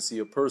sad to see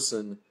a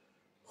person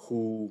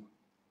who,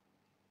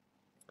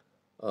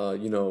 I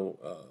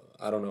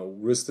don't know,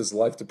 risked his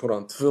life to put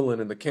on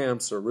tefillin in the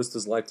camps, or risked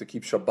his life to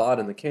keep Shabbat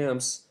in the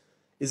camps.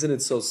 Isn't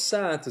it so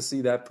sad to see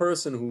that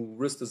person who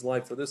risked his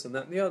life for this and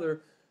that and the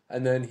other,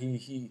 and then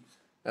he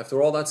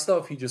after all that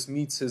stuff, he just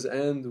meets his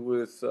end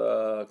with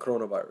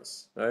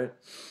coronavirus, right?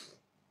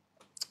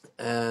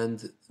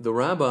 And the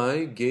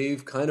rabbi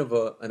gave kind of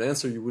an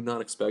answer you would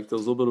not expect. It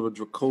was a little bit of a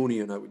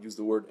draconian, I would use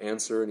the word,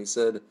 answer, and he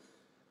said,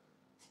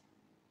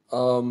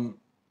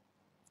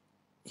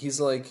 he's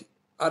like,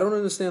 I don't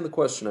understand the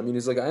question.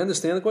 He's like, I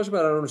understand the question,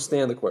 but I don't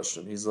understand the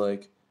question. He's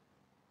like,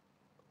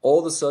 all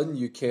of a sudden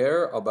you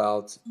care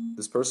about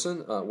this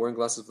person wearing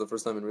glasses for the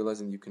first time and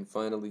realizing you can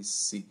finally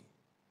see.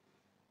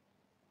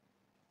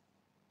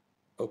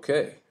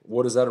 Okay,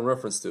 what is that in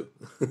reference to?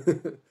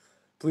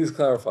 Please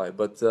clarify.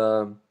 But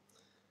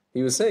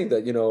he was saying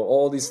that,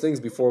 all these things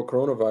before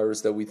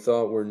coronavirus that we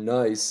thought were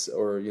nice,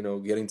 or,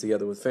 getting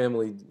together with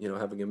family,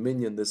 having a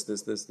minyan, this,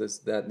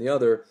 that, and the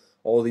other,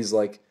 all these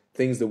like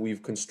things that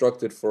we've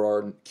constructed for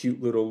our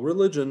cute little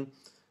religion,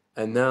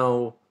 and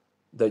now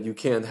that you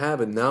can't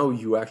have it, now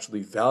you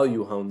actually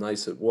value how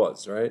nice it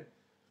was, right?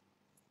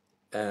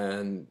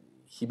 And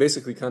he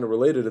basically kind of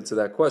related it to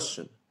that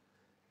question.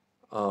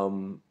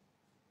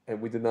 And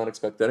we did not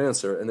expect that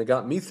answer. And it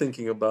got me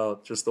thinking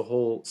about just the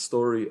whole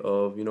story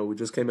of, we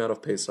just came out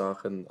of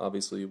Pesach, and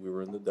obviously we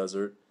were in the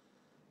desert.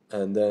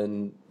 And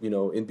then,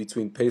 in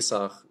between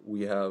Pesach,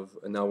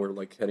 and now we're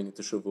like heading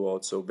into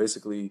Shavuot. So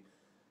basically,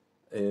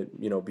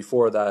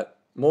 before that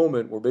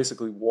moment, we're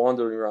basically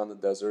wandering around the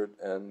desert.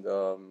 And,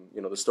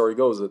 the story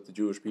goes that the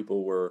Jewish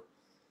people were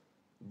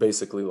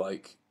basically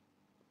like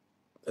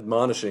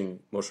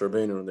admonishing Moshe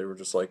Rabbeinu, and they were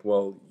just like,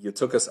 well, you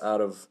took us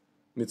out of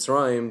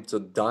Mitzrayim to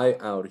die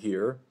out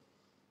here,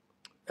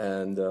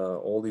 and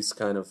all these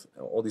kind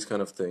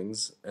of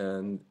things,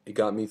 and it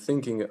got me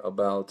thinking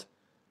about,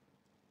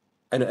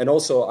 and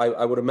also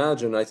I would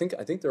imagine, I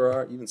think there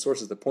are even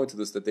sources that point to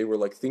this, that they were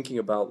like thinking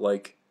about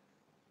like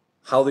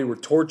how they were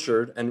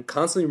tortured, and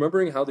constantly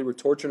remembering how they were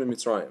tortured in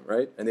Mitzrayim,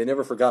 right? And they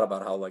never forgot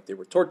about how like they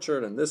were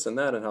tortured and this and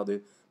that, and how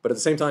but at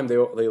the same time they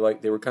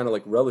were kind of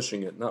like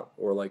relishing it,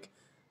 or like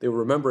they were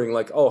remembering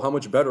like, oh, how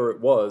much better it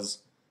was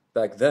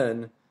back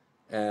then.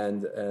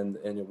 And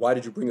why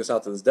did you bring us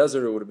out to this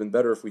desert? It would have been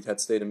better if we had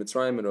stayed in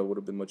Mitzrayim, and it would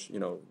have been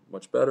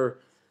much better.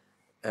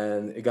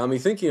 And it got me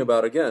thinking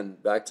about, again,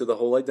 back to the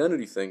whole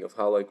identity thing of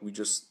how like we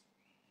just,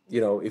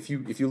 if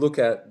you look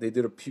at, they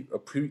did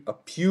a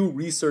Pew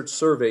Research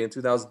survey in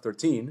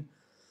 2013,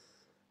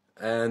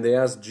 and they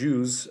asked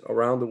Jews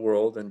around the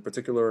world, in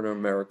particular in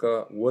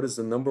America, what is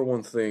the number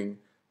one thing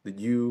that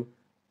you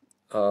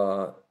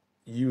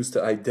use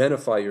to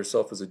identify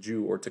yourself as a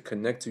Jew, or to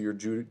connect to your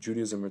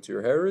Judaism or to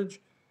your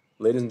heritage?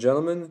 Ladies and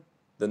gentlemen,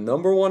 the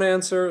number one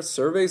answer,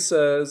 survey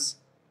says,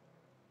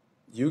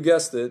 you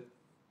guessed it,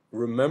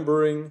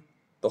 remembering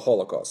the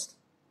Holocaust.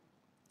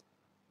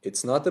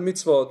 It's not the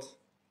mitzvot.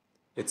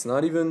 It's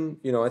not even,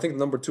 I think the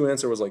number two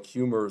answer was like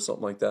humor or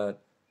something like that.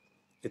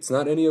 It's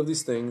not any of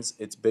these things.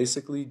 It's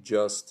basically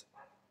just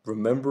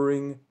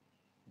remembering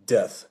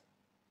death.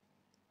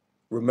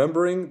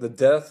 Remembering the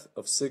death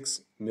of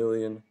 6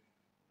 million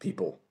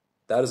people.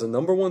 That is the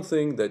number one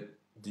thing that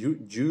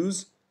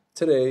Jews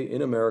today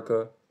in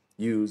America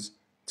use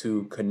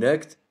to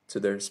connect to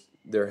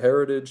their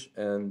heritage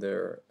and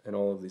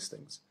all of these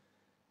things.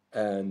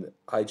 And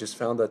I just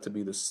found that to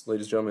be, this,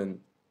 ladies and gentlemen,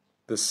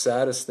 the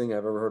saddest thing I've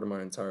ever heard in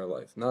my entire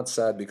life. Not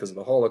sad because of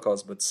the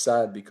Holocaust, but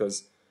sad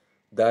because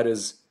that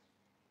is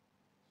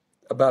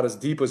about as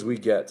deep as we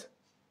get.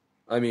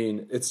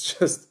 It's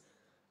just,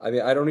 I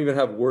don't even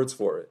have words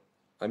for it.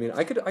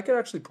 I could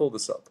actually pull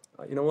this up.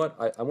 You know what?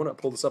 I want to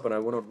pull this up, and I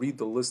want to read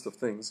the list of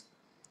things.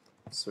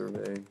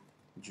 Survey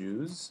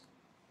Jews.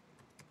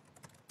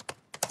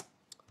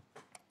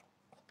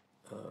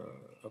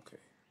 Okay.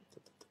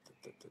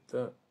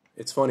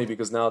 It's funny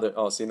because now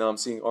now I'm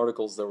seeing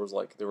articles that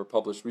were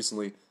published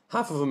recently.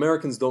 Half of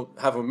Americans don't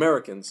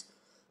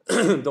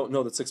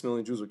know that 6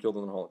 million Jews were killed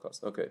in the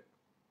Holocaust. Okay.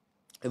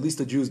 At least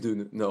the Jews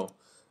do know.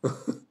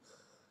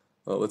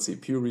 Let's see,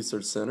 Pew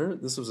Research Center.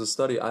 This was a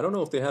study. I don't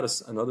know if they had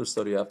another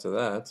study after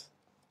that.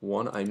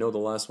 One, I know the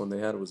last one they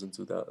had was in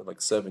 2000,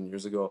 like 7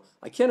 years ago.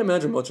 I can't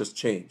imagine much has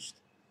changed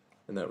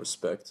in that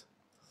respect.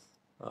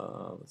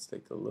 Let's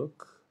take a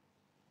look.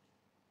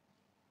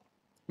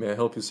 May I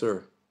help you,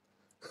 sir?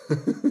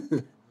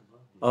 Oh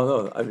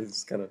no, I mean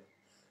it's kind of.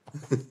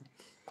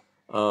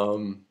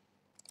 No,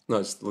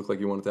 it just looked like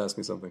you wanted to ask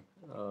me something.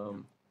 Oh,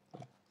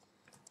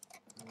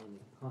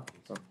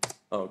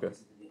 okay.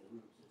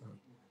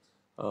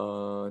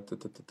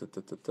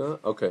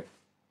 Okay.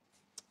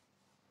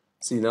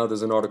 See, now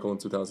there's an article in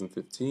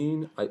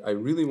 2015. I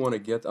really want to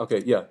get.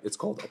 Okay, yeah, it's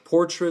called A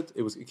Portrait.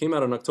 It came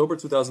out in October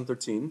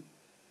 2013.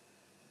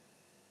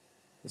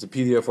 It's a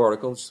PDF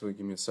article. Just give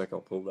me a sec. I'll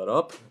pull that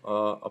up.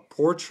 A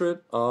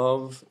portrait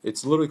of.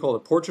 It's literally called A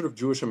Portrait of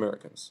Jewish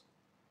Americans.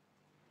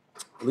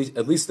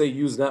 At least they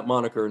use that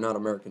moniker, not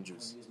American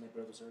Jews.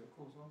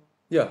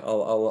 Yeah,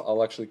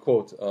 I'll actually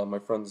quote my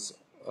friend's.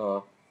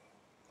 I'll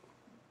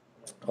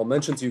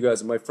mention to you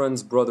guys, my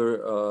friend's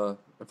brother,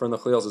 my friend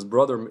Nachliel's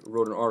brother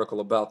wrote an article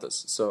about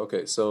this. So,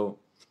 okay, so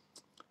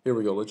here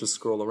we go. Let's just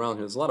scroll around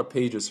here. There's a lot of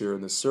pages here in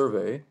this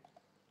survey.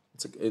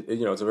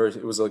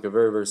 It was like a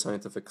very, very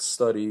scientific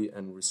study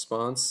and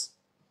response.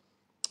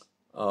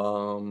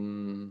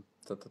 Okay,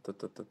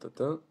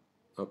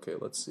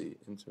 let's see.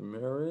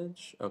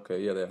 Intermarriage. Okay,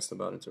 yeah, they asked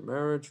about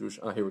intermarriage.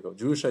 Here we go.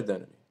 Jewish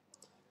identity.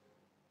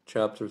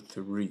 Chapter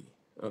 3.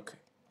 Okay.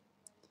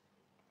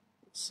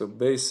 So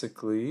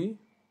basically,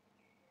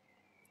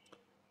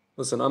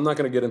 listen, I'm not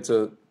going to get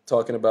into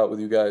talking about with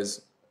you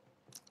guys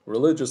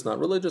religious, not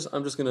religious.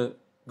 I'm just going to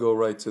go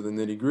right to the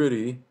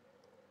nitty-gritty.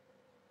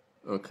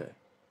 Okay.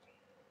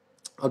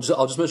 I'll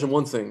just mention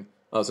one thing.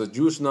 So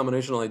Jewish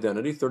denominational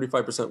identity,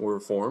 35% were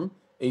Reform,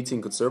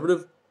 18%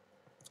 conservative,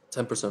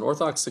 10%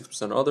 Orthodox,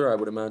 6% other, I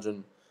would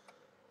imagine,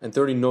 and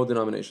 30% no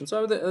denomination.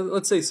 So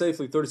let's say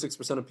safely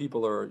 36% of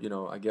people are,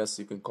 I guess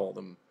you can call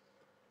them,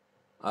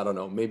 I don't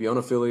know, maybe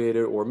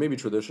unaffiliated or maybe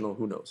traditional,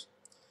 who knows.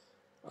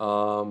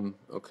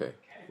 Okay,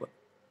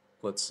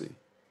 let's see.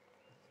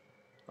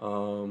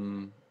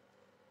 I'm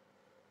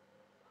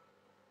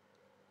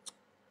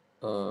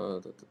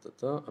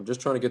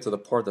just trying to get to the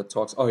part that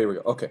talks. Oh, here we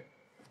go. Okay.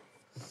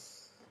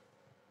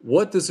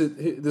 What does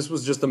it? This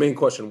was just the main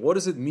question. What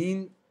does it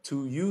mean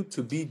to you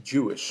to be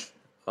Jewish?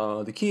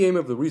 The key aim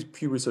of the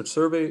Pew Research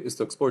Survey is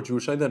to explore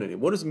Jewish identity.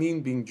 What does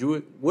being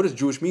Jewish? What does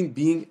Jewish mean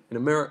being in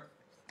America?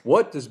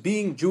 What does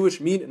being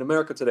Jewish mean in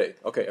America today?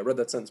 Okay, I read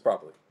that sentence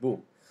properly.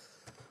 Boom.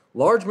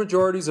 Large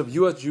majorities of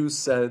U.S. Jews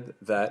said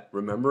that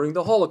remembering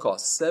the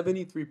Holocaust,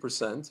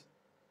 73%,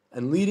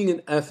 and leading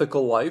an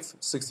ethical life,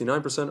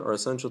 69%, are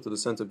essential to the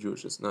sense of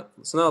Jewishness.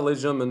 So now,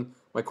 ladies and gentlemen,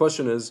 my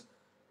question is,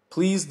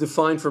 please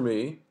define for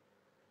me,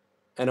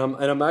 and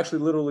I'm actually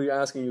literally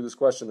asking you this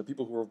question, the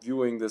people who are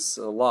viewing this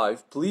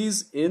live,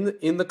 please, in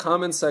the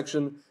comment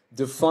section,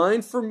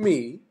 define for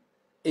me,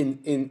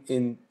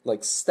 in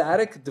like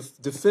static,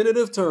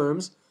 definitive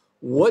terms,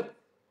 what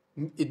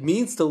it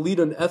means to lead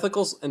an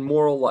ethical and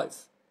moral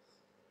life.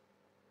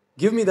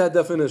 Give me that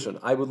definition.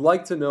 I would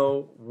like to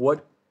know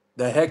what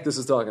the heck this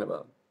is talking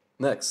about.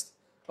 Next.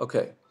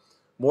 Okay.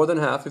 More than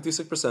half,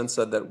 56%,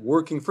 said that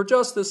working for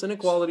justice and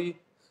equality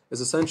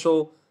is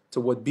essential to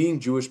what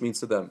being Jewish means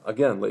to them.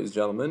 Again, ladies and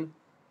gentlemen,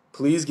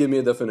 please give me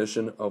a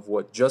definition of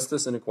what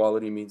justice and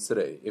equality means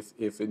today.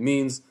 If it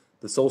means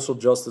the social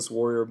justice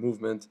warrior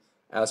movement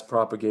as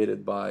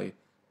propagated by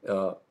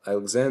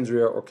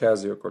Alexandria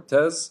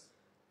Ocasio-Cortez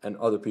and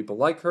other people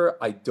like her,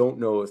 I don't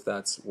know if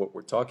that's what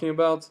we're talking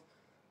about.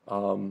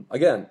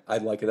 Again,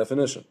 I'd like a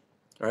definition.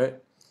 All right.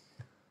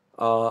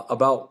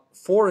 About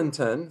 4 in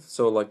 10,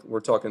 so like we're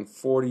talking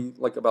 40,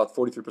 like about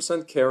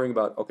 43% caring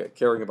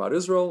about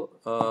Israel.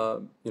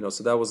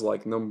 So that was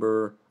like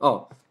number.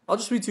 Oh, I'll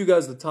just read to you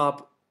guys the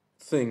top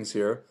things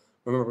here.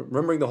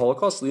 Remembering the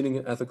Holocaust, leading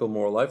an ethical,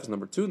 moral life is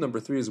number 2. Number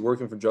 3 is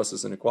working for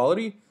justice and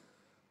equality.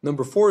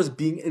 Number 4 is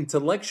being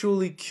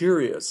intellectually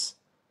curious.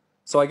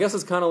 So I guess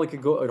it's kind of like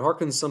it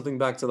harkens something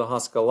back to the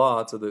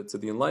Haskalah, to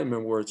the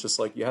Enlightenment, where it's just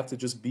like you have to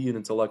just be an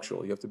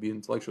intellectual. You have to be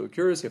intellectually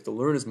curious. You have to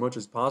learn as much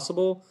as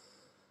possible.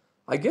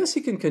 I guess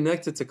you can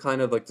connect it to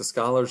kind of like the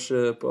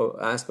scholarship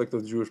aspect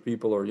of the Jewish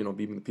people, or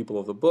being the people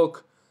of the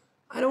book.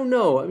 I don't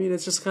know. I mean,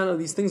 it's just kind of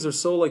these things are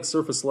so like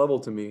surface level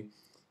to me.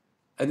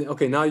 And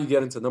okay, now you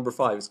get into number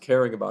 5 is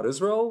caring about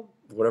Israel,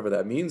 whatever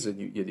that means, and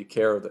you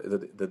care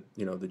that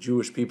the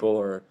Jewish people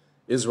or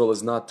Israel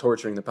is not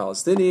torturing the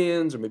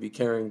Palestinians, or maybe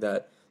caring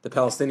that the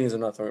Palestinians are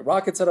not throwing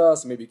rockets at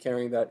us, maybe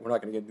caring that we're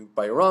not going to get nuked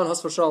by Iran,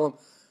 Has v'shalom.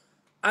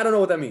 I don't know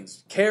what that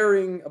means.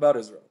 Caring about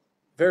Israel.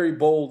 Very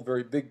bold,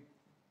 very big,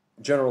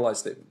 generalized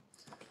statement.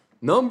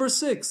 Number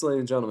 6, ladies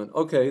and gentlemen.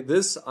 Okay,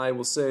 this I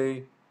will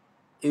say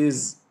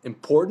is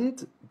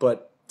important,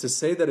 but to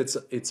say that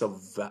it's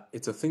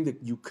a thing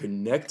that you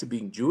connect to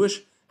being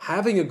Jewish,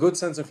 having a good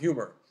sense of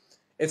humor.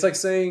 It's like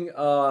saying,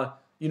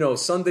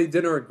 Sunday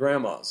dinner at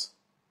grandma's.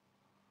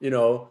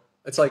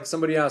 It's like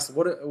somebody asked,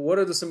 what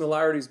are the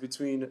similarities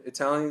between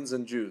Italians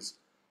and Jews?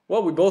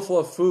 Well, we both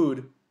love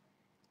food,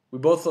 we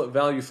both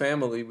value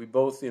family. We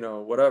both,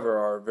 whatever,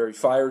 are very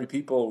fiery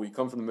people. We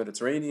come from the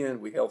Mediterranean.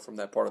 We hail from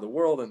that part of the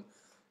world, and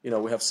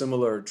we have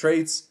similar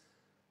traits.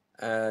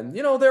 And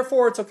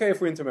therefore, it's okay if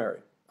we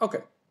intermarry. Okay.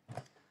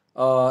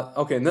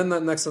 Okay, and then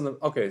that next on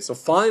the so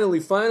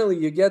finally,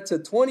 you get to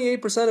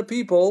 28% of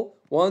people.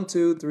 1,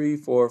 2, 3,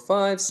 4,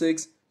 5,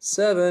 6,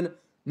 7.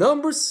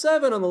 Number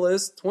 7 on the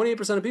list.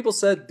 28% of people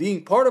said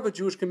being part of a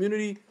Jewish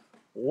community,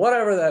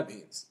 whatever that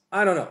means.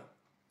 I don't know.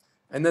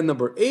 And then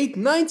number 8,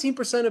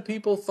 19% of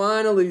people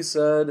finally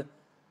said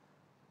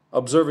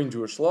observing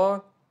Jewish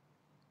law.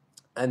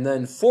 And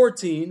then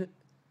 14%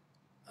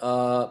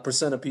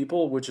 of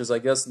people, which is I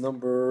guess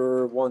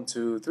number 1,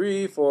 2,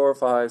 3, 4,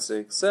 5,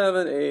 6,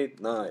 7,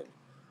 8, 9,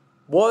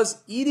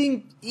 was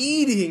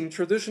eating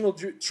traditional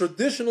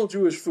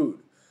Jewish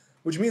food,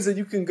 which means that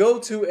you can go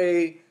to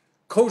a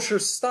kosher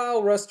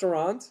style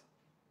restaurant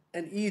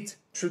and eat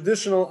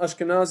traditional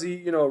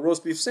Ashkenazi,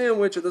 roast beef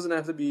sandwich. It doesn't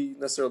have to be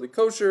necessarily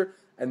kosher,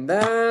 and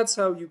that's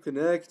how you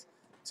connect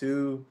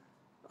to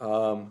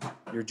your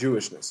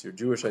Jewishness, your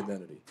Jewish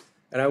identity.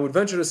 And I would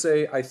venture to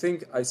say, I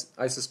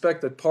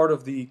suspect that part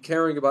of the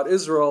caring about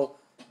Israel,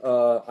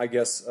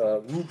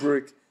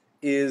 rubric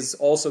is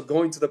also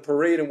going to the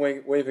parade and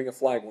waving a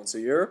flag once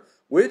a year,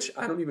 which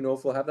I don't even know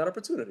if we'll have that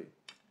opportunity.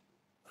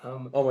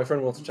 My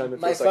friend wants to chime in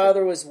for a second. My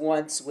father was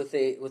once with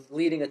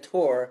leading a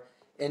tour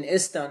in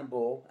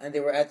Istanbul, and they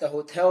were at the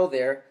hotel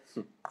there,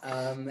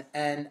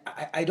 and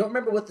I don't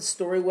remember what the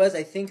story was.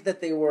 I think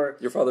that they were...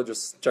 Your father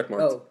just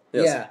checkmarked. Oh,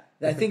 yes.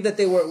 Yeah. I think that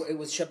it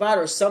was Shabbat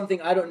or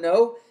something, I don't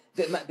know.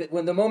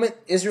 When the moment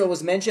Israel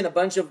was mentioned, a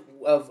bunch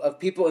of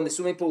people in the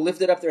swimming pool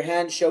lifted up their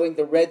hands showing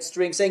the red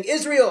string saying,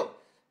 Israel!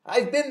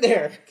 I've been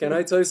there! Can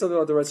I tell you something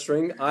about the red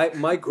string?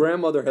 My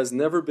grandmother has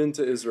never been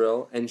to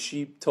Israel, and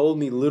she told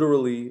me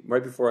literally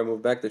right before I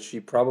moved back that she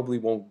probably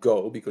won't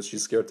go because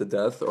she's scared to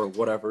death or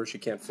whatever. She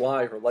can't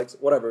fly, her legs,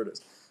 whatever it is.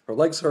 Her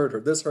legs hurt, her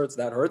this hurts,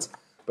 that hurts.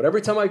 But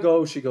every time I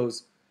go, she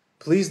goes,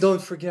 please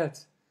don't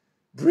forget,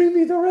 bring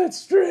me the red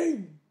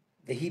string!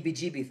 The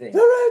heebie-jeebie thing.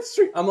 The red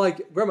string! I'm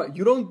like, Grandma,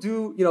 you don't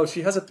do...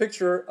 she has a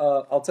picture...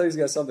 I'll tell you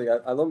guys something.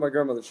 I love my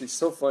grandmother. She's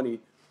so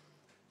funny.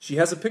 She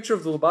has a picture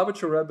of the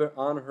Lubavitcher Rebbe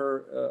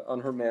on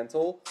her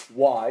mantle.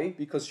 Why?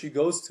 Because she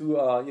goes to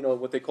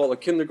what they call a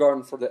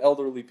kindergarten for the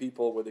elderly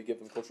people, where they give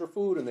them kosher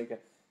food and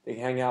they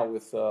hang out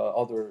with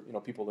other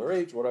people their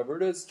age, whatever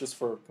it is, just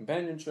for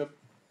companionship.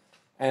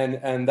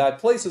 And that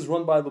place is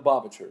run by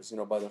Lubavitchers,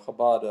 by the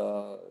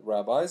Chabad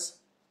rabbis.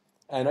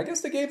 And I guess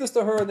they gave this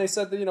to her, and they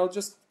said that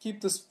just keep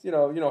this,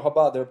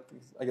 Chabad.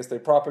 I guess they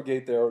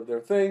propagate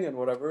their thing and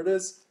whatever it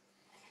is.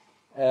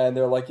 And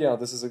they're like,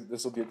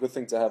 this will be a good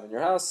thing to have in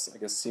your house, I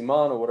guess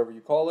siman or whatever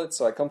you call it.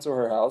 So I come to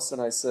her house and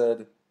I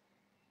said,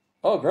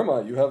 oh,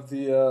 Grandma, you have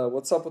the,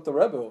 what's up with the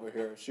Rebbe over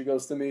here? She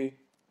goes to me,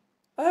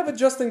 I have a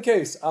just in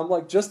case. I'm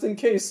like, just in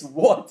case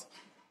what?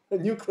 A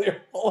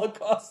nuclear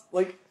holocaust?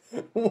 Like,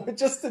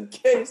 just in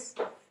case.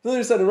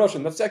 Literally said in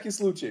Russian, na всякий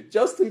случай,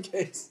 just in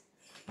case.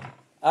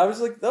 I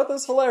was like,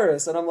 that's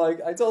hilarious. And I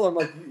told her, I'm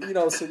like,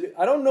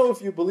 I don't know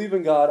if you believe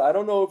in God. I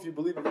don't know if you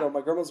believe,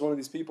 my grandma's one of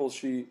these people,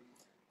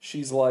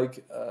 She's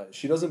like,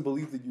 she doesn't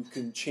believe that you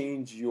can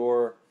change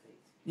your...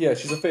 Yeah,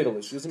 she's a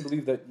fatalist. She doesn't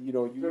believe that,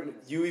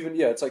 you even...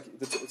 Yeah, it's like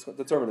it's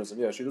determinism.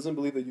 Yeah, she doesn't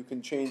believe that you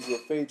can change your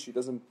fate. She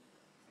doesn't...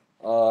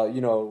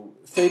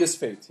 fate is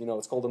fate.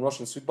 It's called in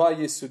Russian, sudba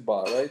ye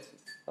sudba,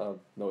 right?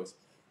 Noise.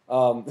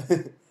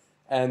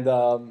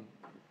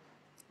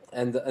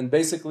 And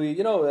basically,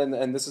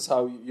 and this is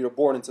how you're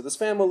born into this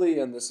family,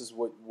 and this is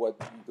what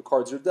the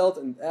cards are dealt,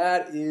 and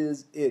that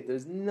is it.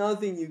 There's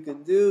nothing you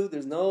can do.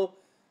 There's no...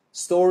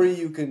 story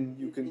you can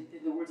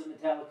in the words of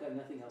Metallica,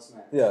 nothing else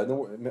matters. Yeah,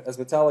 as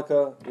Metallica,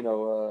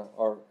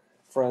 our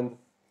friend,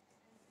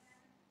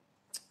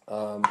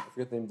 I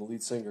forget the name of the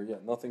lead singer. Yeah,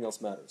 nothing else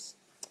matters.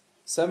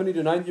 70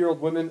 to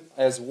 90-year-old women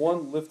as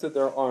one lifted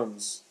their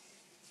arms.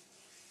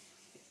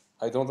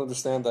 I don't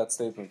understand that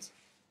statement.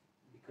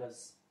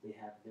 Because they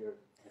have their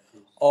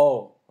tattoos.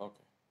 Oh,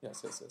 okay.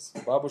 Yes.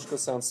 Babushka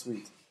sounds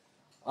sweet.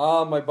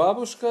 My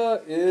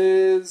babushka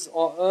is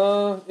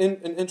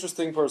an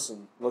interesting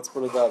person. Let's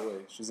put it that way.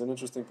 She's an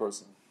interesting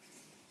person.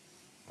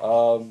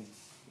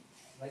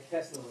 Like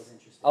Tesla was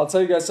interesting. I'll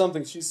tell you guys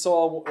something. She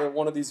saw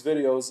one of these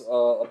videos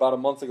about a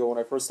month ago when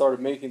I first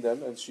started making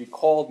them, and she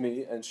called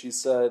me and she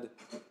said,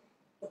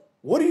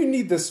 "What do you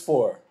need this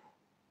for?"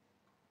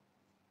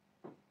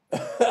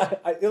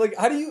 I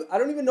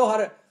don't even know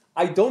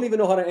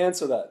how to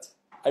answer that.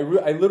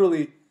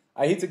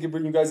 I hate to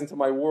bring you guys into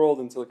my world,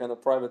 into a kind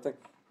of private thing.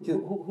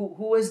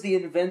 Who was the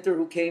inventor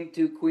who came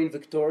to Queen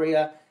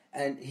Victoria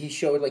and he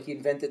showed he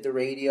invented the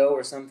radio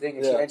or something?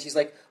 And, she's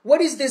like,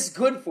 what is this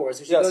good for?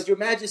 So she goes, Your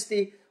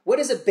Majesty, what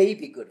is a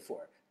baby good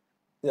for?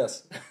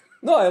 Yes.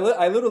 No,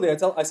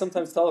 I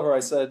sometimes tell her,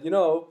 I said,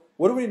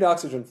 what do we need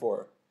oxygen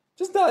for?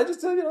 Just die,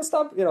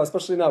 stop,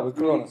 especially now with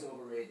Corona.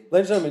 Ladies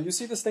and gentlemen, you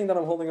see this thing that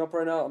I'm holding up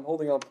right now? I'm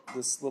holding up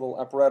this little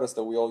apparatus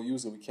that we all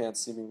use that we can't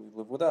seemingly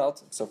live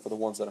without, except for the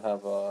ones that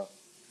have...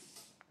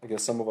 I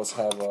guess some of us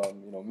have,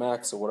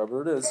 Macs or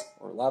whatever it is,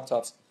 or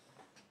laptops.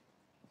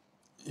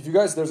 if you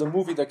guys, there's a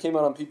movie that came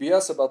out on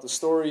PBS about the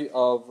story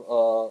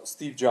of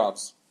Steve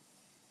Jobs.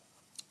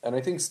 And I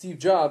think Steve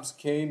Jobs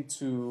came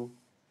to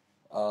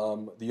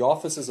the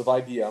offices of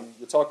IBM.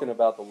 You're talking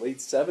about the late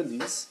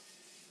 70s.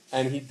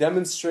 And he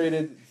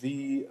demonstrated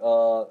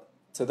to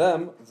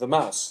them the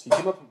mouse.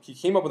 He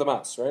came up with a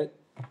mouse, right?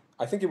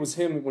 I think it was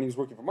him when he was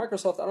working for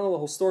Microsoft. I don't know the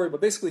whole story,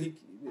 but basically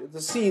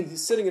the scene,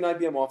 he's sitting in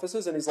IBM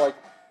offices and he's like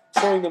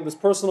showing them this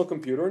personal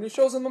computer and he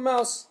shows them a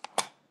mouse.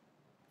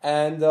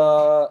 And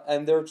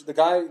the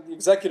guy, the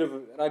executive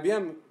at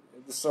IBM,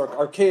 this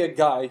archaic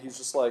guy, he's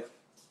just like,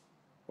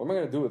 what am I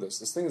going to do with this?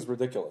 This thing is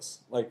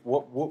ridiculous. Like,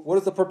 what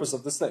is the purpose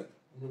of this thing?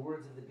 In the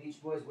words of the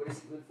Beach Boys, what is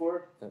it good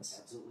for?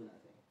 Yes. Absolutely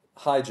nothing.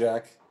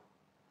 Hijack.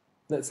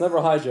 It's never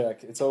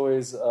hijack. It's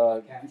always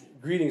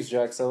greetings,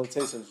 Jack.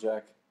 Salutations,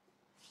 Jack.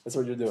 That's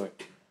what you're doing.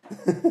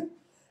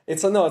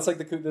 It's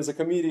like there's a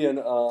comedian,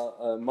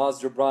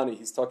 Maz Jobrani.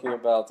 He's talking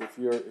about if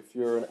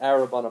you're an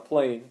Arab on a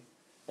plane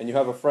and you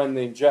have a friend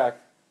named Jack,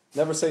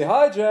 never say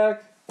hi,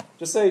 Jack.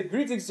 Just say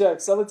greetings,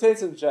 Jack.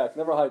 Salutations, Jack.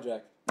 Never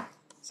hijack.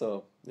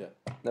 So yeah,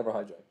 never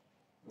hijack.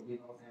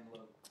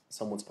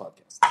 Someone's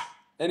podcast.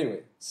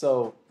 Anyway,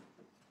 so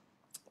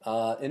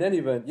in any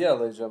event, yeah,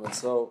 ladies and gentlemen.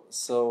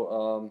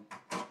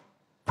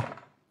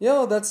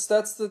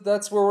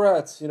 That's where we're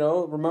at.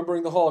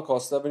 Remembering the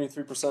Holocaust,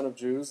 73% of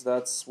Jews.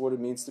 That's what it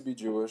means to be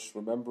Jewish.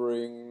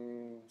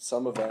 Remembering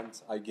some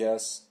event, I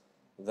guess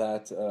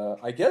that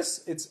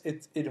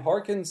it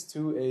harkens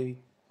to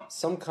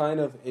some kind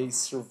of a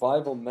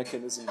survival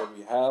mechanism that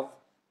we have,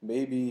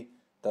 maybe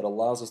that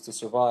allows us to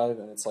survive.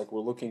 And it's like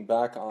we're looking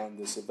back on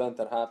this event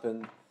that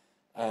happened.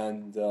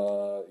 And,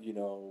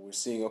 we're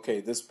seeing,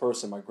 okay, this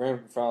person, my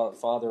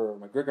grandfather or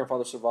my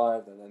great-grandfather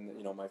survived, and then,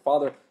 my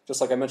father,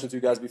 just like I mentioned to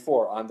you guys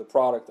before, I'm the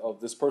product of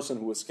this person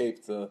who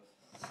escaped the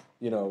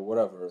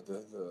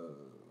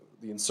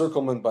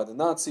encirclement by the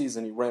Nazis,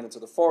 and he ran into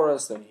the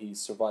forest, and he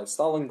survived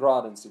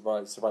Stalingrad, and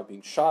survived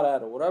being shot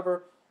at or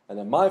whatever, and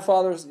then my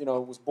father,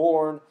 was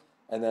born,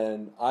 and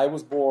then I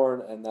was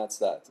born, and that's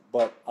that.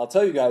 But I'll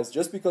tell you guys,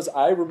 just because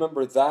I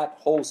remember that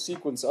whole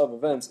sequence of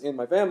events in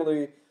my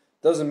family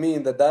doesn't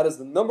mean that is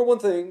the number one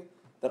thing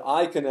that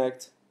I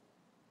connect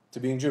to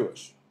being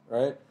Jewish,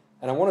 right?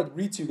 And I want to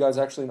read to you guys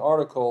actually an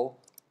article.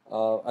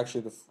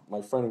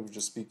 My friend who was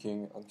just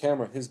speaking on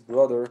camera, his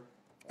brother,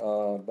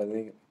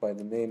 by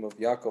the name of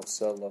Yaakov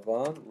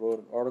Selavan, wrote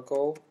an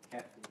article.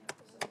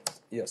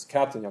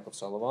 Captain Yaakov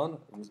Selavan,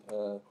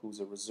 who's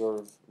a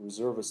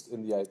reservist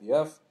in the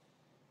IDF,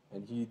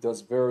 and he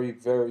does very,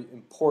 very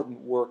important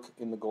work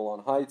in the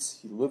Golan Heights.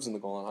 He lives in the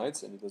Golan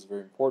Heights, and he does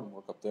very important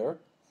work up there.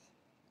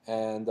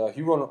 And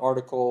he wrote an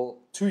article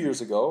 2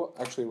 years ago,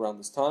 actually around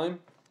this time,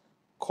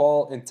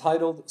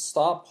 entitled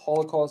 "Stop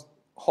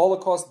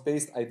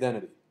Holocaust-Based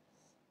Identity."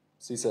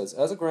 So he says,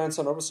 as a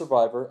grandson of a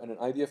survivor and an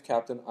IDF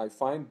captain, I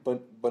find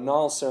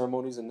banal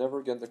ceremonies and never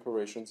again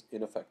declarations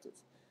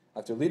ineffective.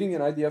 After leading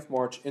an IDF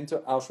march into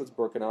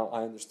Auschwitz-Birkenau,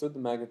 I understood the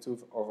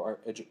magnitude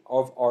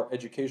of our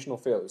educational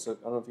failures. So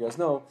I don't know if you guys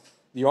know,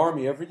 the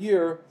army every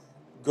year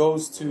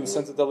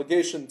sends a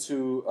delegation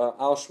to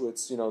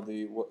Auschwitz.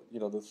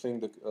 The thing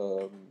that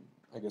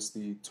I guess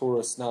the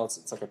tourists now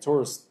it's like a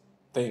tourist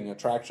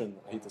attraction.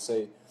 I hate to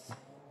say,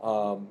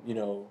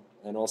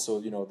 and also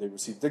they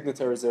receive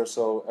dignitaries there.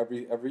 So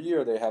every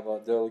year they have a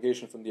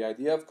delegation from the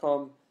IDF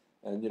come,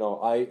 and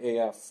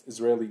IAF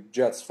Israeli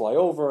jets fly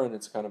over, and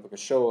it's kind of like a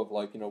show of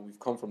we've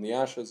come from the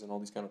ashes and all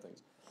these kind of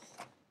things.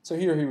 So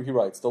here he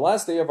writes, the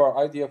last day of our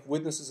IDF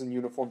witnesses in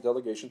uniform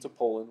delegation to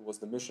Poland was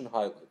the mission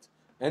highlight.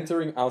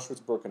 Entering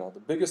Auschwitz-Birkenau, the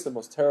biggest and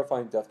most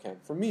terrifying death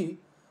camp. For me,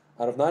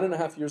 out of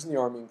 9.5 years in the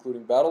army,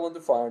 including battle under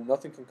fire,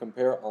 nothing can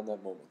compare on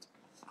that moment.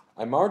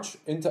 I march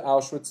into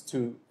Auschwitz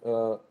to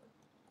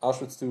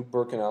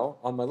Birkenau.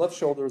 On my left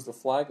shoulder is the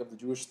flag of the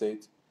Jewish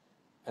state,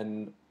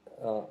 and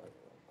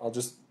I'll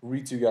just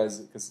read to you guys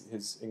because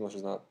his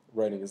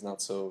writing is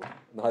not so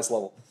in the highest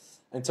level.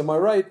 And to my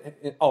right,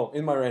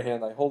 in my right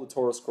hand, I hold the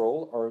Torah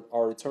scroll,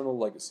 our eternal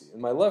legacy. In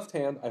my left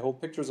hand, I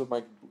hold pictures of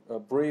my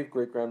brave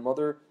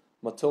great-grandmother,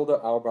 Matilda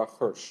Auerbach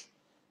Hirsch,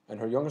 and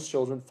her youngest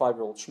children,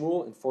 5-year-old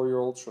Shmuel and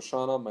 4-year-old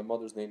Shoshana, my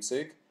mother's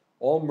namesake,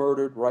 all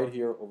murdered right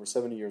here over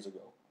 70 years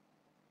ago.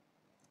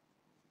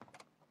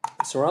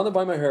 Surrounded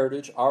by my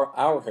heritage,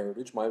 our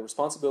heritage, my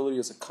responsibility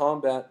as a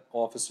combat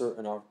officer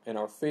and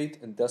our fate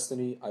and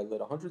destiny, I led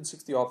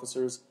 160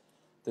 officers,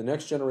 the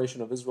next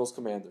generation of Israel's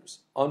commanders.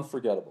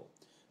 Unforgettable.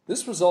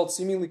 This result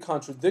seemingly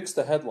contradicts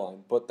the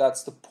headline, but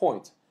that's the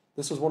point.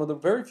 This was one of the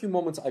very few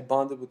moments I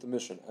bonded with the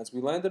mission. As we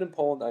landed in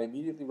Poland, I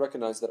immediately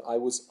recognized that I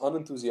was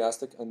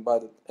unenthusiastic, and by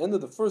the end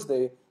of the first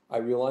day, I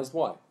realized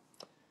why.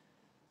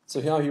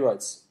 So here he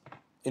writes,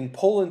 in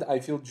Poland, I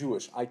feel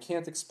Jewish. I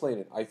can't explain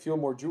it. I feel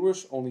more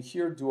Jewish. Only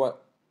here do I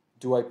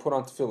put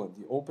on tefillin.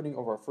 The opening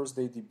of our first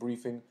day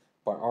debriefing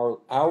by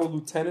our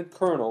lieutenant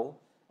colonel,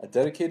 a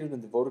dedicated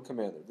and devoted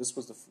commander. This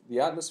was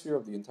the atmosphere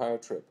of the entire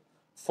trip.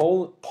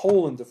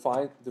 Poland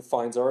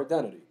defines our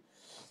identity.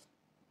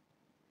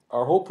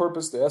 Our whole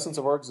purpose, the essence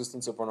of our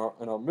existence and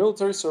our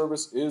military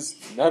service is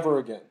never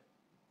again.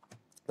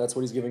 That's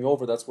what he's giving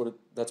over. That's what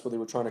they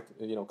were trying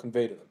to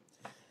convey to them.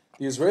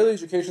 The Israeli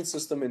education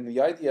system and the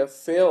IDF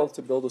failed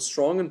to build a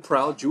strong and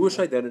proud Jewish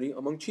identity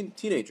among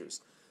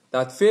teenagers.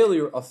 That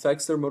failure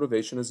affects their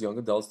motivation as young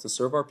adults to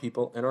serve our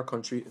people and our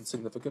country in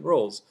significant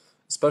roles,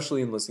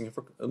 especially enlisting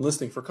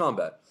for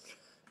combat.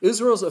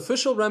 Israel's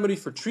official remedy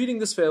for treating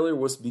this failure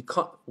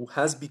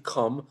has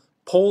become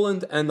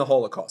Poland and the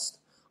Holocaust.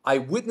 I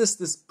witnessed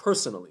this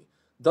personally.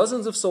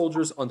 Dozens of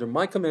soldiers under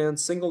my command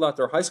singled out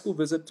their high school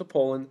visit to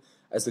Poland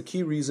as the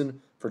key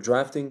reason for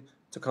drafting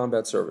to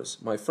combat service.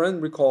 My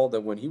friend recalled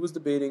that when he was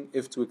debating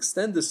if to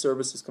extend this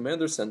service, his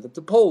commander sent him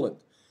to Poland.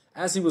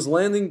 As he was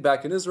landing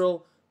back in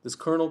Israel, this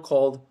colonel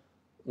called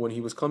when he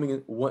was coming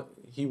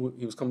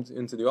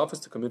into the office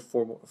to commit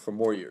for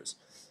more years.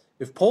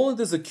 If Poland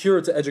is a cure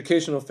to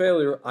educational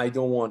failure, I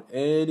don't want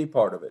any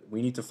part of it.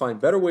 We need to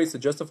find better ways to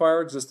justify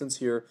our existence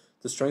here,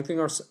 to strengthen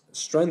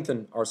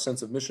our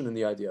sense of mission in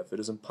the IDF. It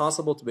is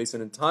impossible to base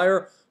an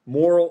entire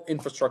moral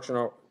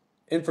infrastructure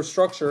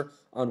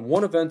on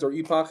one event or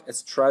epoch,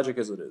 as tragic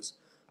as it is.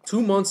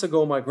 2 months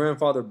ago, my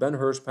grandfather Ben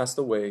Hirsch passed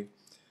away,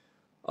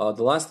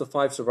 the last of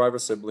 5 survivor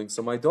siblings,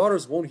 so my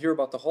daughters won't hear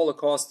about the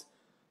Holocaust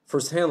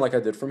firsthand like I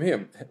did from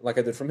him.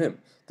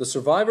 The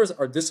survivors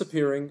are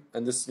disappearing,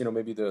 and this,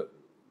 maybe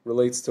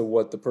relates to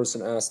what the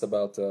person asked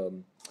about,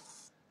 the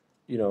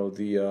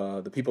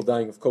people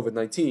dying of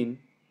COVID-19.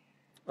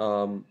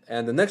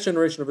 And the next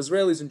generation of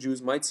Israelis and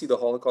Jews might see the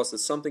Holocaust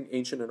as something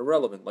ancient and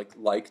irrelevant,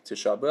 like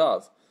Tisha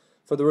B'Av.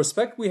 For the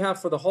respect we have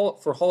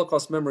for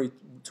Holocaust memory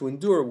to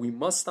endure, we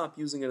must stop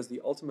using it as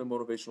the ultimate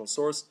motivational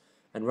source,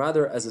 and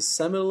rather as a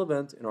seminal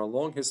event in our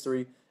long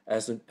history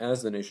as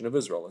the nation of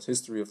Israel, a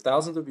history of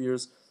thousands of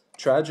years,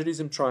 tragedies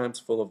and triumphs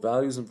full of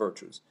values and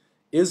virtues.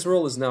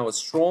 Israel is now a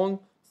strong,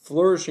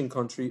 flourishing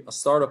country, a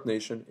startup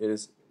nation. It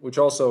is, which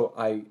also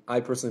I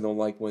personally don't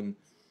like when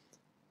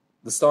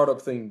the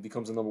startup thing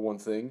becomes the number one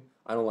thing.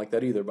 I don't like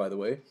that either, by the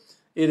way.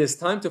 It is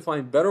time to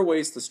find better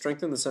ways to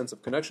strengthen the sense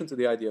of connection to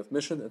the IDF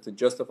mission and to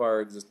justify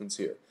our existence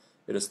here.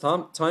 It is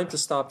time to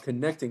stop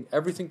connecting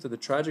everything to the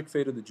tragic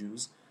fate of the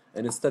Jews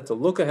and instead to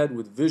look ahead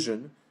with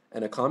vision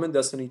and a common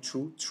destiny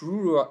true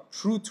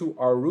to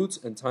our roots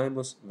and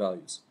timeless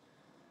values.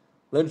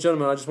 Ladies and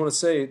gentlemen, I just want to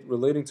say,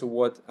 relating to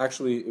what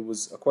actually it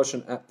was a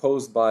question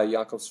posed by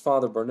Yaakov's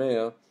father,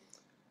 Barnea,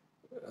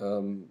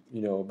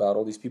 about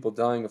all these people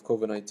dying of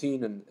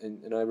COVID-19,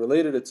 and I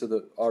related it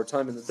to our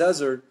time in the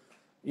desert.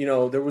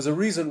 There was a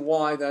reason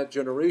why that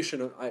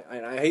generation,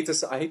 I hate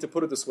to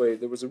put it this way,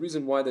 there was a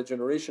reason why that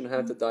generation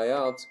had to die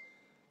out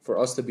for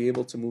us to be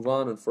able to move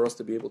on and for us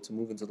to be able to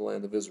move into the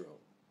land of Israel.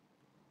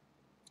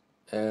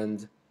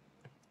 And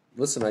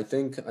listen, I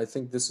think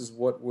this is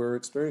what we're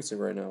experiencing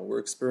right now. We're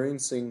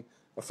experiencing,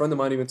 a friend of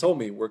mine even told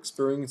me, we're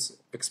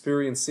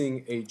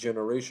experiencing a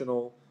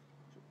generational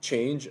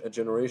change, a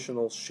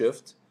generational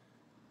shift.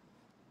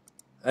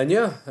 And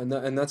yeah,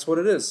 and that's what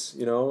it is,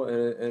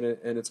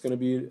 and it's going to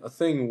be a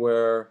thing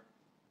where,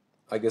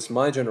 I guess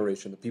my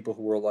generation, the people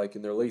who were like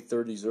in their late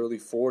 30s, early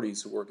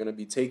 40s, who are going to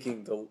be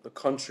taking the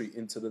country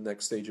into the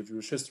next stage of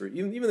Jewish history.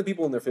 Even the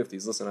people in their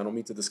 50s. Listen, I don't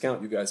mean to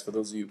discount you guys, for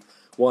those of you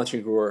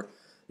watching who are,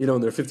 in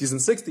their 50s and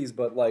 60s,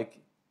 but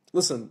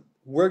listen,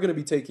 we're going to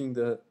be taking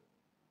the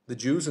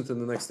Jews into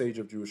the next stage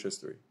of Jewish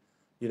history,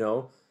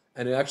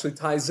 and it actually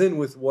ties in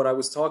with what I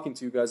was talking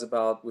to you guys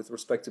about with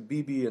respect to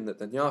Bibi and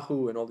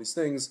Netanyahu and all these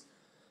things.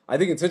 I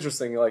think it's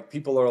interesting,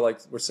 people are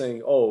we're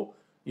saying,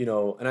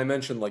 and I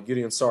mentioned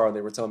Gideon Sar, and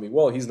they were telling me,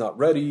 well, he's not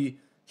ready,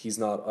 he's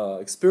not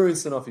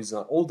experienced enough, he's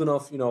not old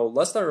enough.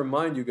 Lest I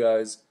remind you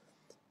guys,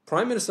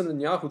 Prime Minister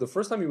Netanyahu, the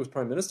first time he was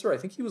Prime Minister, I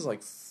think he was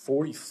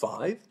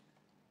 45.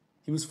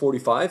 He was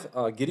 45.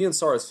 Gideon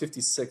Sar is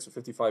 56 or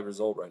 55 years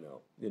old right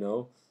now,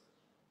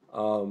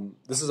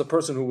 This is a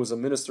person who was a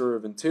Minister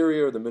of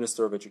Interior, the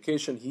Minister of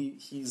Education.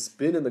 He's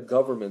been in the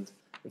government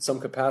in some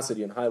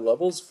capacity in high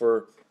levels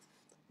for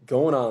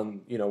going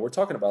on, we're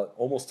talking about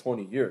almost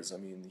 20 years. I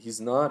mean,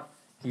 he's not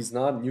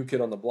a new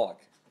kid on the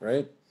block,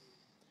 right?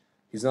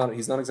 He's not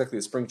exactly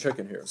a spring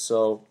chicken here.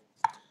 So,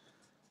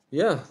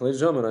 yeah,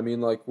 ladies and gentlemen, I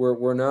mean,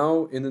 we're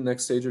now in the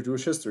next stage of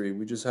Jewish history.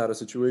 We just had a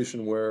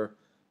situation where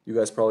you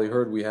guys probably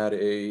heard we had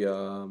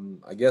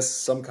I guess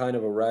some kind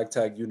of a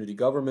ragtag unity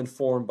government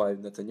formed by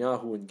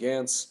Netanyahu and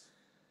Gantz.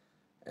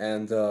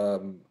 And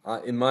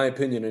in my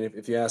opinion, and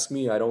if you ask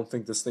me, I don't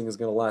think this thing is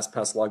going to last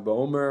past Lag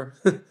BaOmer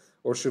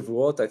or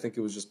Shavuot. I think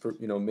it was just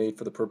made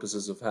for the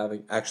purposes of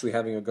actually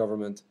having a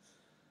government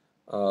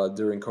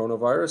during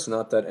coronavirus.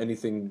 Not that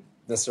anything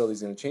necessarily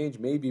is going to change.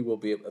 Maybe we'll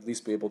at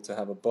least be able to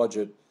have a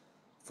budget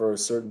for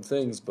certain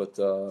things, but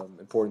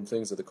important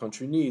things that the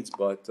country needs.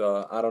 But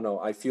I don't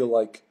know. I feel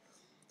like,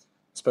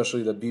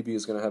 especially that Bibi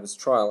is going to have his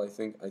trial, I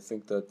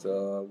think that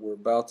we're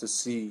about to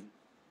see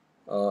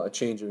a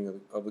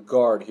changing of the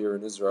guard here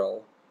in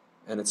Israel.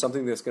 And it's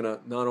something that's going to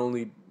not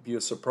only be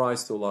a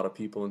surprise to a lot of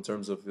people in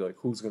terms of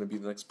who's going to be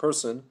the next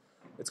person.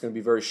 It's going to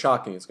be very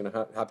shocking. It's going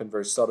to happen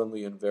very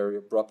suddenly and very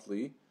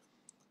abruptly.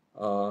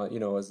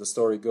 As the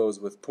story goes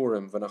with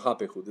Purim,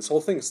 V'nachapechu. This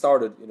whole thing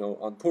started,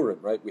 on Purim,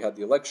 right? We had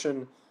the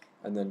election,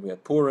 and then we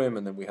had Purim,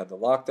 and then we had the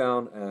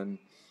lockdown, and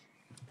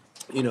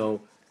you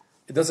know,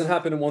 it doesn't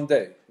happen in one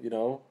day,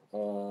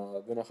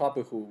 or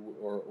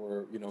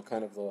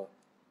kind of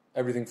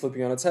everything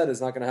flipping on its head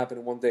is not going to happen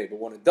in one day. But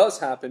when it does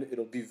happen,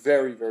 it'll be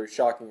very, very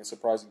shocking and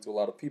surprising to a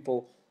lot of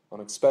people,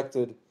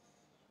 unexpected.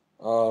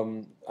 I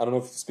don't know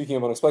if, speaking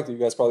of unexpected, you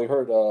guys probably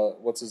heard,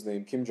 what's his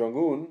name, Kim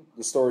Jong-un.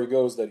 The story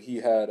goes that he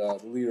had, the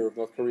leader of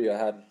North Korea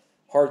had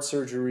heart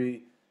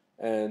surgery,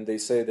 and they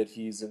say that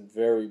he's in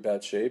very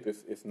bad shape,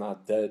 if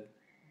not dead.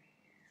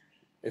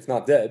 If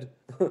not dead.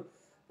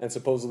 And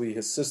supposedly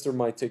his sister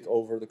might take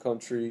over the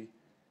country.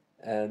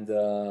 And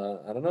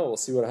I don't know, we'll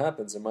see what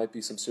happens. There might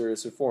be some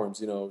serious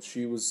reforms.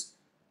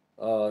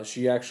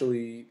 She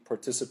actually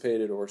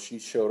participated, or she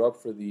showed up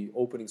for the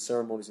opening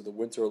ceremonies of the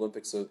Winter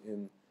Olympics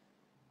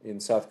in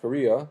South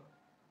Korea,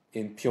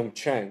 in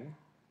Pyeongchang,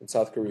 in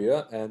South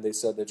Korea, and they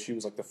said that she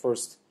was like the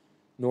first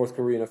North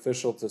Korean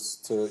official to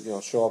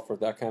show up for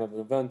that kind of an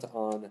event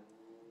on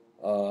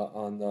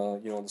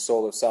the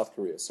soil of South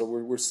Korea. So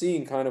we're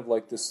seeing kind of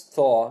like this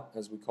thaw,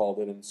 as we called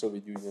it in the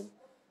Soviet Union,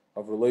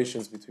 of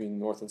relations between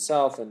North and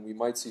South, and we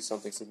might see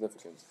something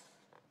significant.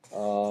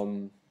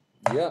 So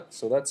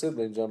that's it,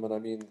 ladies and gentlemen. I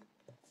mean,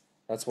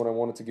 that's what I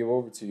wanted to give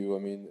over to you. I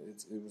mean,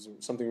 it was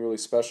something really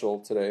special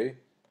today,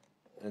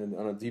 and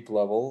on a deep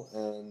level,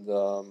 and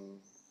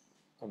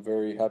I'm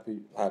very happy.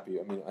 I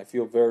mean, I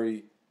feel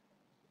very,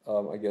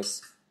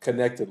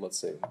 connected, let's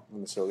say. Not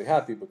necessarily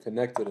happy, but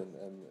connected,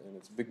 and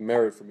it's a big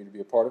merit for me to be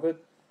a part of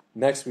it.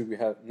 Next week we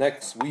have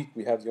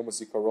Yom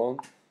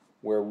HaZikaron,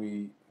 where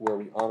we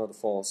honor the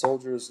fallen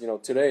soldiers.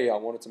 Today, I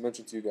wanted to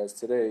mention to you guys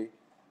today,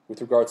 with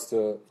regards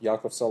to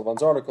Yaakov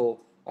Sullivan's article,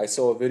 I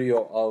saw a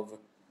video of,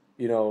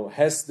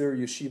 Hesder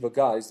Yeshiva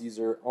guys. These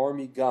are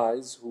army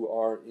guys who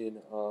are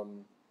in,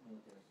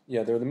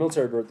 they're in the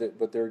military,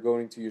 but they're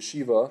going to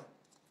yeshiva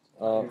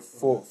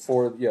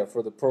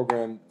for the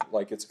program,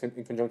 like it's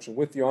in conjunction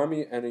with the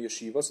army and a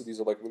yeshiva. So these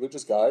are like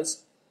religious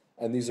guys,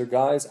 and these are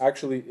guys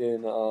actually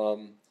in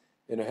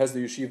a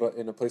Hesder Yeshiva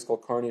in a place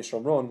called Karnei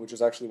Shomron, which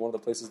is actually one of the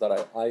places that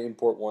I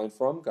import wine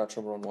from, Gat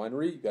Shomron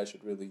Winery. You guys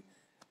should really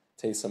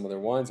taste some of their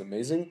wines,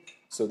 amazing.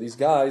 So these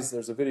guys,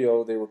 there's a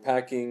video, they were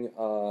packing,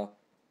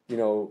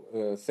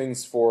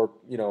 things for,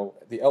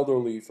 the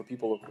elderly, for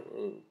people,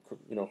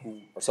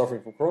 who are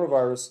suffering from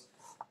coronavirus.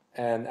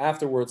 And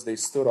afterwards, they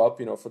stood up,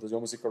 for the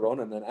Yom HaZikaron,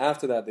 and then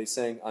after that, they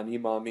sang Ani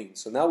Ma'amin.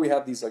 So now we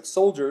have these like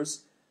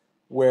soldiers,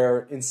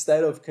 where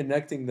instead of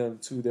connecting them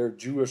to their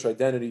Jewish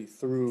identity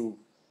through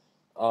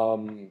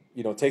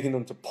taking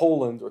them to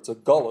Poland or to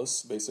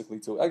Gullus, basically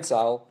to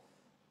exile.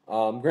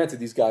 Granted,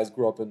 these guys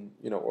grew up in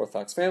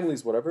Orthodox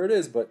families, whatever it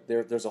is, but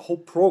there's a whole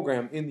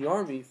program in the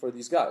army for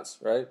these guys,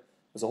 right?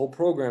 There's a whole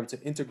program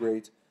to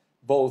integrate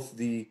both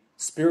the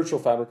spiritual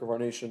fabric of our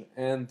nation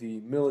and the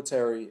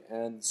military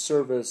and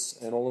service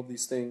and all of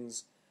these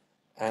things,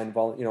 and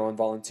and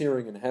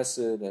volunteering and hesed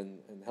and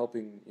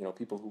helping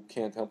people who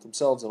can't help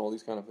themselves and all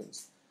these kind of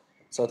things.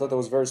 So I thought that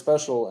was very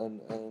special, and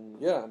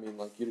I mean,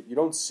 like you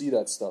don't see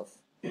that stuff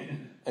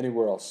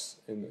anywhere else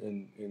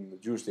in the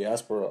Jewish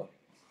diaspora,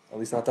 at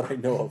least not that I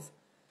know of.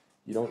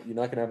 You're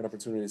not going to have an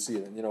opportunity to see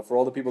it. And for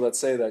all the people that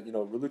say that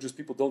religious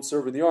people don't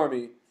serve in the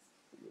army,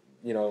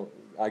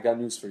 I got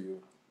news for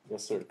you.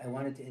 Yes, sir. I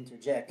wanted to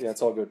interject. Yeah,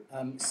 it's all good.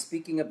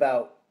 Speaking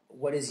about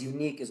what is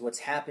unique is what's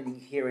happening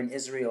here in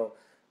Israel,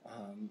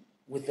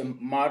 with the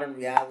modern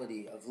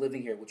reality of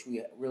living here, which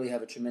we really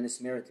have a tremendous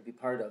merit to be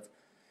part of.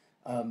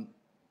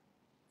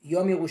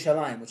 Yom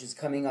Yerushalayim, which is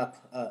coming up,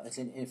 it's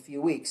in a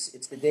few weeks.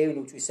 It's the day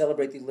in which we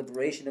celebrate the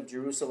liberation of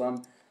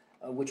Jerusalem,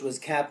 which was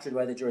captured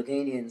by the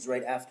Jordanians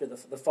right after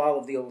the fall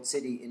of the Old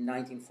City in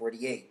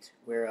 1948,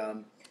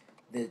 where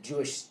the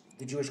Jewish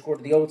core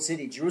of the Old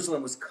City,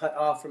 Jerusalem, was cut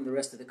off from the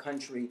rest of the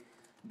country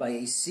by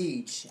a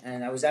siege.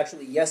 And I was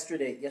actually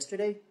yesterday,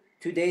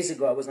 2 days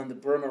ago, I was on the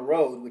Burma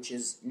Road, which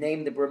is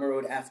named the Burma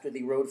Road after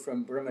the road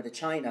from Burma to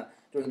China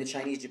during the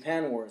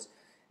Chinese-Japan Wars.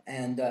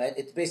 And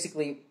it's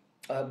basically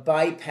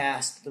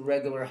bypassed the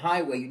regular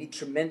highway. You need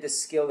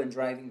tremendous skill in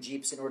driving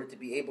jeeps in order to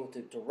be able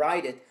to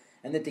ride it,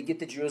 and then to get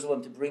to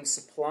Jerusalem to bring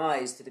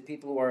supplies to the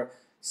people who are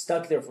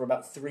stuck there for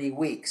about 3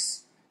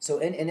 weeks. So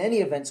in any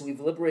event, so we've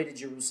liberated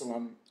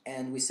Jerusalem,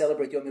 and we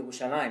celebrate Yom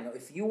Yerushalayim. Now,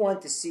 if you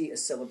want to see a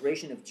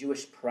celebration of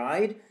Jewish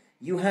pride,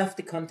 you have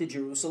to come to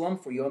Jerusalem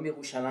for Yom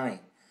Yerushalayim,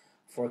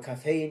 for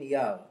Kafei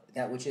Iyar,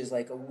 that which is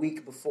like a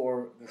week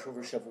before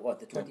Shavuot,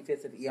 the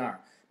 25th of Iyar.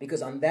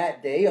 Because on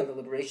that day, on the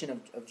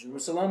liberation of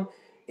Jerusalem,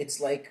 it's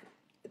like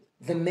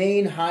the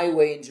main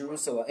highway in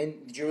Jerusalem,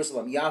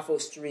 Yafo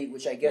Street,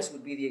 which I guess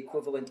would be the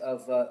equivalent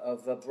of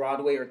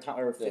Broadway or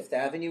Fifth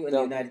Avenue in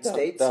the United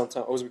States.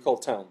 Downtown, what we call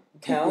town.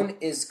 Town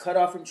is cut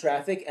off from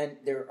traffic, and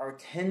there are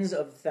tens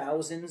of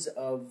thousands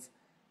of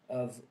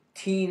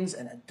teens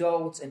and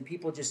adults and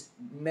people, just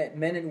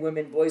men and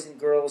women, boys and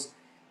girls,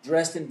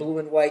 dressed in blue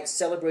and white,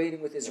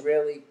 celebrating with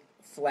Israeli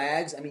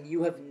flags. I mean,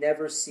 you have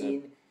never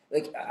seen...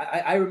 Like,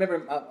 I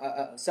remember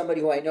somebody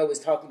who I know was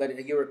talking about it,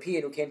 a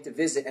European who came to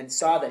visit and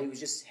saw that he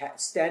was just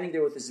standing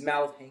there with his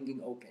mouth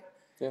hanging open.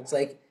 Yeah. It's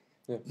like,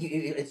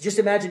 Just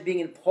imagine being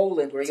in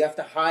Poland where you have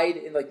to hide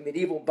in like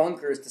medieval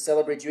bunkers to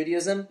celebrate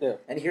Judaism,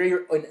 and here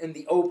you're in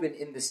the open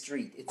in the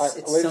street.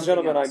 Ladies and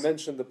gentlemen, I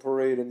mentioned the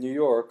parade in New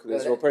York, the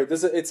Israel parade.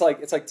 It's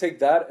like take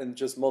that and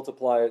just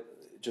multiply it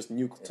to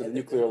the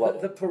nuclear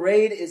level. The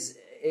parade is.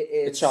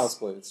 It's child's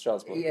play. It's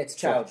child's play. Yeah, it's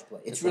child's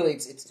play. It's really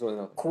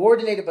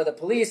coordinated by the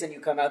police, and you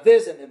come out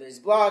this, and then there's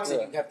blocks,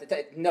 and you have to.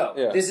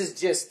 This is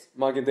just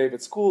Magen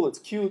David school. It's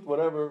cute,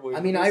 whatever.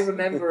 I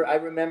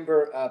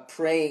remember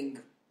praying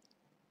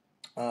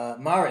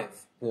Mariv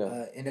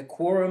in a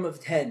quorum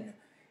of 10,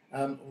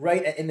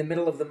 right in the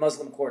middle of the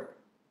Muslim quarter,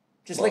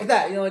 just like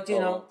that.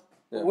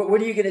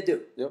 What are you going to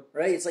do? Yep.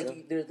 Right? It's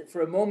like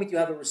for a moment you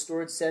have a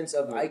restored sense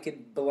of I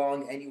can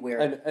belong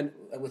anywhere and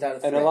without a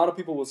threat. And a lot of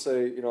people will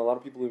say, a lot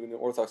of people even in the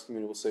Orthodox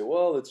community will say,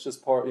 well, it's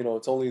just part,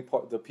 it's only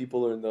part the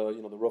people in the,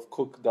 the Rav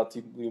Kook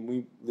Dati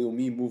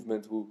Leumi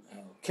movement who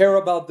care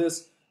about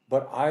this.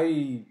 But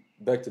I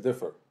beg to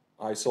differ.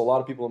 I saw a lot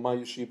of people in my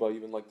yeshiva,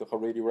 even like the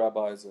Haredi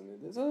rabbis, and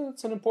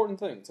it's an important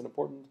thing. It's an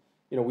important.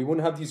 We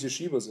wouldn't have these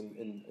yeshivas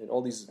in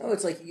all these. No,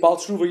 it's like Baal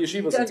Tshuva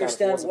yeshivas. You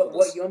understand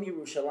what Yom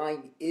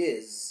Yerushalayim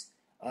is.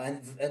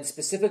 And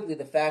specifically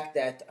the fact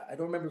that, I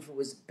don't remember if it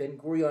was Ben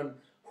Gurion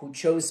who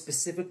chose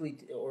specifically,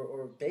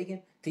 or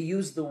Begin, to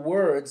use the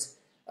words,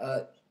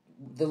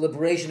 the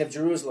liberation of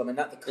Jerusalem and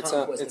not the conquest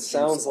of Jerusalem. It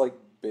sounds like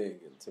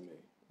Begin to me.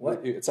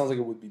 What? It sounds like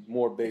it would be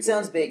more Begin. It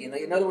sounds Begin.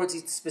 Like, in other words,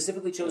 he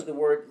specifically chose the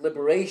word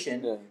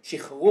liberation,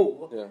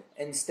 shichrur,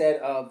 instead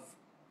of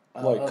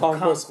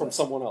conquest from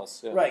someone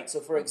else. Yeah. Right. So,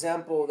 for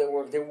example, there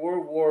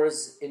were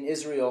wars in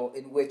Israel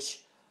in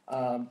which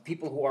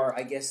people who are,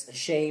 I guess,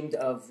 ashamed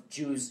of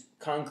Jews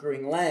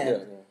conquering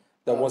land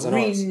that wasn't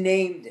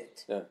renamed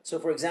it. Yeah. So,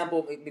 for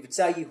example,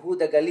 Mivtza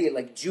Yehuda Galil,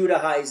 like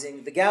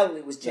Judaizing the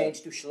Galilee, was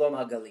changed to Shalom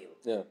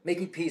HaGalil,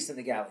 making peace in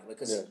the Galilee,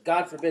 because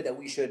God forbid that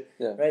we should,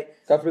 right?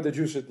 God forbid the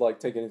Jews should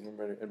take anything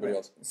from anybody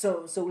else.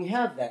 So we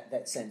have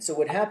that sense. So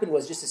what happened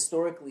was, just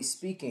historically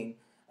speaking,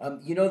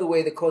 the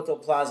way the Kotel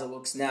Plaza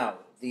looks now.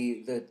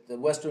 The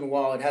Western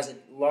Wall, it has a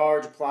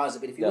large plaza,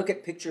 but if you look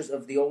at pictures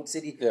of the old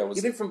city,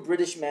 even from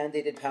British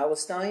mandated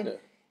Palestine,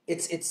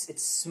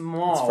 it's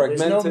small. It's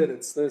fragmented.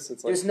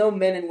 There's no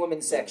men and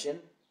women section.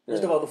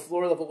 First of all, the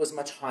floor level was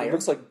much higher. It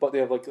looks like, but they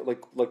have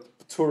like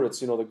turrets,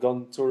 the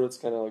gun turrets,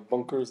 kind of like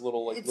bunkers,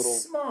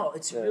 It's small.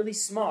 It's really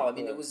small. I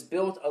mean, it was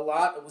built a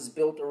lot. It was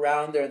built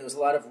around there, and there was a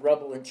lot of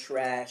rubble and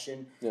trash,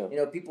 and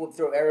people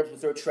Arabs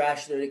would throw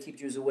trash there to keep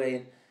Jews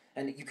away,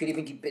 and you could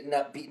even get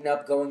beaten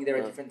up going there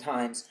at different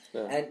times.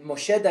 Yeah. And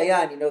Moshe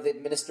Dayan, the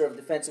Minister of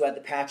Defense who had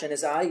the patch on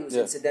his eye, he was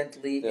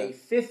incidentally a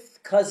fifth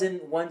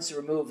cousin once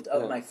removed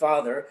of my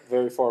father.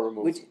 Very far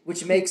removed.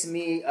 Which makes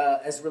me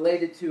as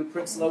related to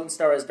Prince Lone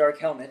Star as Dark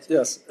Helmet.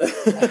 Yes.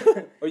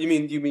 Oh, you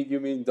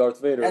mean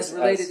Darth Vader? As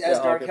related as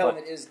Dark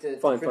Helmet is to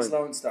Prince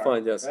Lone Star.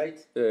 Fine, yes.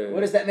 Right? Yeah. What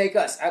does that make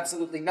us?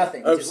 Absolutely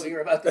nothing, which is what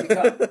you're about to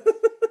become.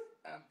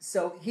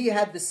 So he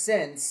had the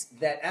sense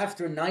that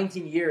after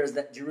 19 years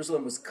that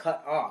Jerusalem was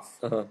cut off,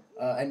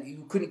 and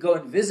you couldn't go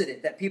and visit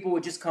it, that people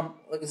would just come,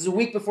 this is a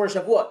week before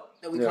Shavuot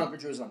that we conquered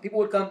Jerusalem. People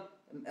would come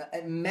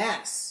en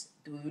masse,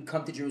 would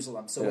come to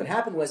Jerusalem. So what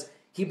happened was,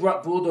 he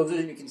brought bulldozers,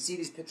 and you can see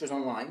these pictures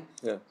online,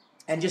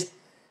 and just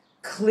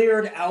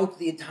cleared out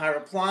the entire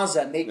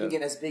plaza, making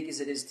it as big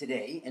as it is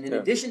today. And in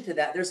addition to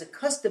that, there's a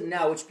custom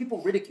now, which people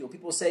ridicule.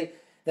 People say,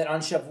 that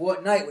on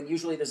Shavuot night, when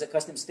usually there's a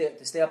custom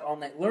to stay up all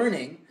night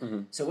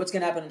learning, so what's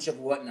going to happen on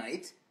Shavuot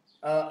night?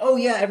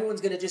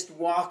 Everyone's going to just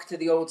walk to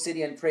the old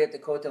city and pray at the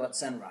Kotel at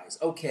sunrise.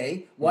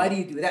 Okay, why do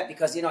you do that?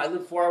 Because, I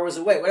live 4 hours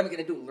away. What am I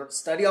going to do?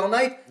 Study all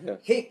night?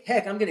 Yeah.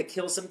 Heck, I'm going to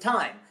kill some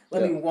time.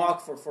 Let me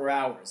walk for 4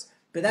 hours.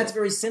 But that's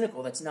very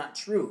cynical. That's not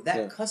true.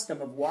 That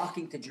custom of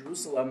walking to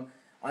Jerusalem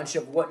on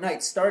Shavuot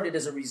night started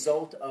as a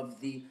result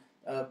of the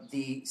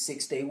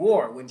 6-Day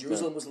War, when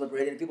Jerusalem was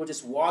liberated, and people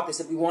just walked. They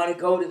said, "We want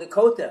to go to the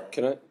Kotel."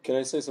 Can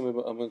I say something?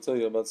 I'm going to tell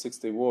you about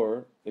 6-Day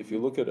War. If you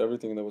look at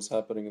everything that was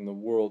happening in the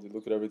world, you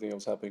look at everything that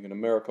was happening in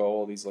America,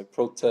 all these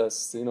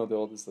protests,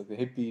 all this the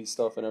hippie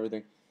stuff and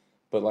everything.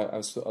 But I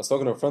was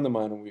talking to a friend of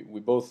mine, and we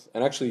both,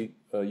 and actually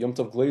Yom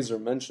Tov Glazer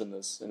mentioned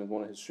this in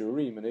one of his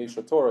shiurim in Eish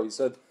Torah. He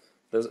said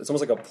it's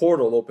almost like a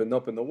portal opened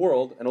up in the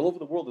world, and all over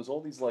the world there's all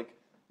these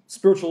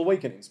spiritual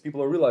awakenings.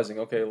 People are realizing,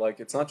 okay,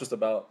 it's not just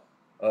about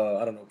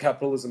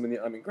capitalism.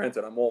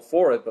 Granted, I'm all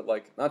for it, but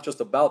not just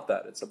about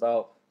that. It's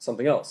about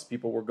something else.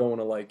 People were going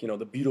to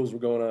the Beatles were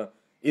going to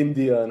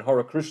India and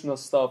Hare Krishna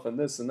stuff and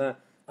this and that,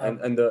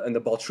 and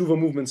the Baal Tshuva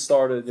movement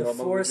started. Among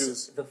the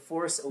Jews. The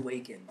Force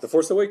awakened. The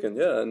Force awakened,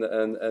 yeah,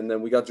 and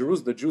then we got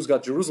Jerusalem. The Jews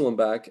got Jerusalem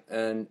back,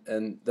 and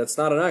that's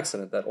not an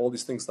accident that all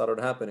these things started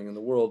happening in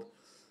the world.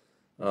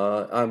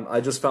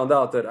 I just found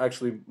out that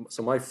actually,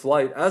 so my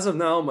flight, as of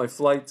now,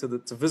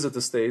 to visit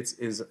the States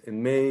is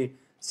in May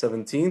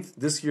 17th.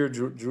 This year,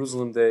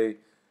 Jerusalem Day,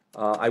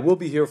 I will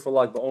be here for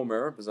Lag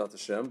BaOmer, B'ezrat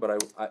Hashem,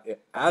 but I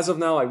as of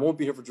now, I won't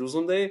be here for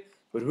Jerusalem Day,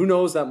 but who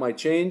knows, that might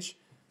change.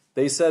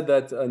 They said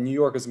that New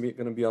York is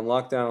going to be on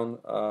lockdown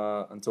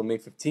until May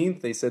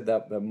 15th. They said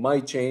that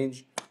might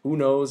change. Who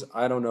knows?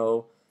 I don't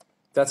know.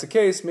 that's the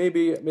case,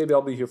 maybe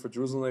I'll be here for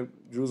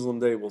Jerusalem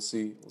Day. We'll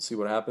see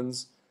what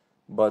happens.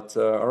 But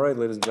all right,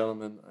 ladies and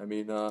gentlemen. I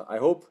mean, I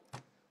hope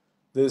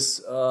this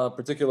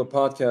particular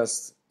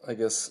podcast, I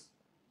guess,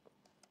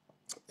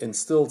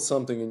 instilled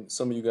something in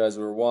some of you guys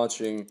who are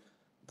watching.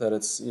 That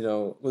it's,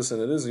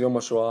 listen, it is Yom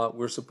HaShoah.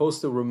 We're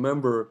supposed to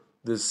remember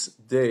this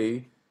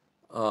day.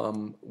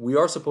 We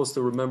are supposed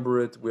to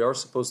remember it. We are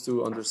supposed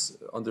to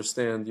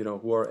understand,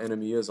 who our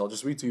enemy is. I'll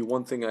just read to you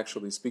one thing,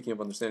 actually, speaking of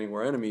understanding who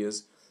our enemy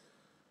is.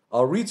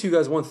 I'll read to you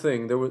guys one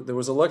thing. There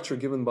was a lecture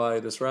given by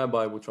this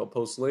rabbi, which I'll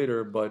post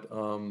later, but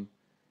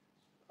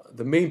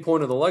the main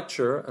point of the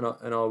lecture,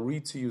 and I'll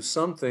read to you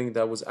something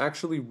that was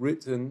actually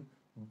written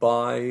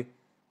by,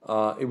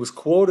 it was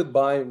quoted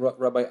by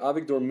Rabbi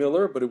Avigdor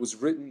Miller, but it was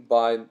written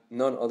by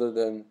none other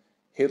than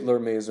Hitler,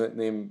 may his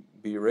name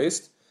be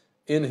erased,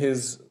 in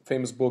his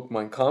famous book,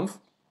 Mein Kampf.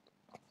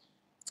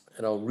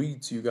 And I'll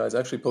read to you guys, I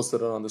actually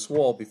posted it on this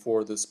wall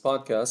before this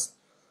podcast.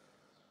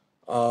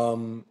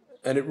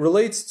 And it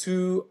relates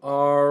to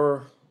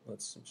our,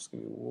 just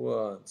give me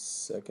 1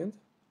 second.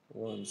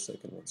 1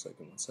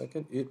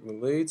 second. It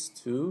relates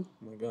to,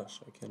 oh my gosh,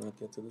 I cannot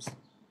get to this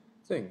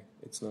thing.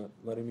 It's not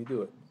letting me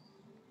do it.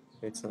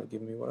 It's not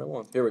giving me what I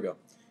want. Here we go.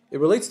 It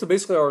relates to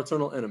basically our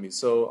eternal enemy.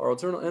 So our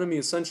eternal enemy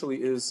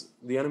essentially is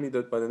the enemy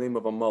that by the name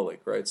of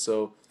Amalek, right?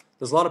 So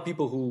there's a lot of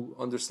people who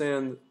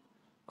understand,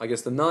 I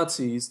guess, the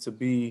Nazis to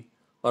be,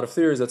 a lot of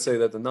theories that say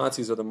that the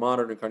Nazis are the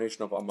modern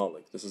incarnation of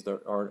Amalek. This is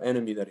our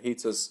enemy that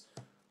hates us,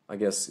 I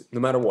guess, no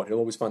matter what. He'll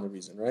always find a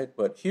reason, right?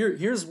 But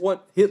here's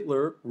what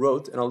Hitler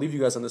wrote, and I'll leave you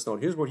guys on this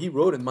note. Here's what he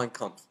wrote in Mein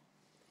Kampf.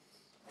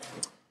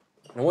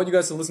 And I want you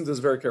guys to listen to this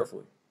very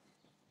carefully.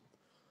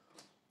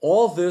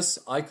 All this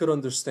I could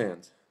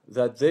understand,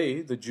 that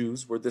they, the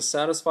Jews, were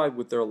dissatisfied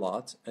with their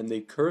lot, and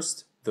they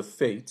cursed the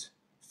fate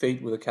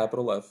with a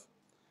capital F,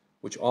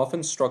 which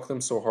often struck them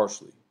so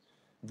harshly.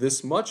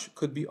 This much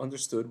could be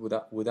understood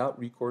without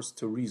recourse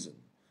to reason.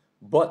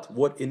 But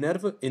what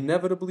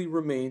inevitably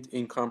remained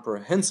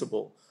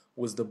incomprehensible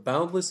was the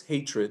boundless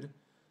hatred,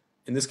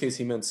 in this case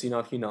he meant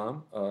sinat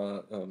hinam,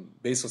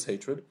 baseless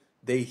hatred,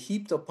 they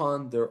heaped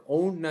upon their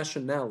own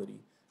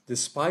nationality,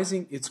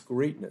 despising its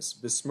greatness,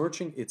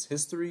 besmirching its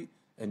history,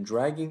 and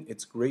dragging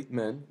its great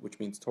men, which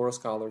means Torah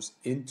scholars,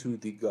 into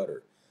the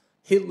gutter.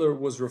 Hitler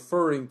was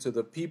referring to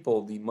the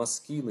people, the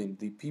maskilim,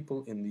 the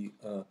people in the,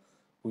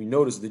 we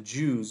notice the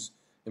Jews,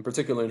 in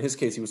particular in his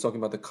case he was talking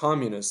about the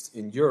communists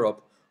in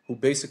Europe, who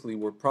basically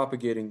were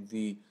propagating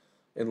the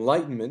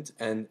Enlightenment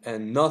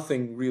and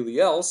nothing really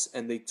else,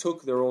 and they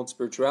took their own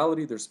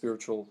spirituality, their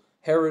spiritual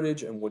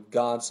heritage, and what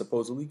God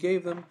supposedly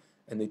gave them,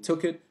 and they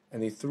took it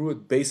and they threw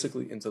it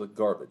basically into the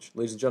garbage.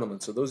 Ladies and gentlemen,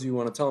 so those of you who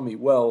want to tell me,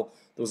 well,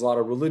 there was a lot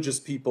of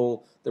religious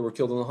people that were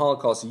killed in the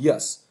Holocaust.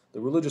 Yes, the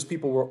religious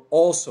people were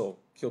also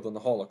killed in the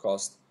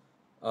Holocaust.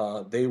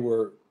 They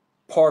were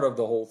part of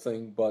the whole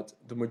thing, but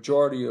the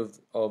majority of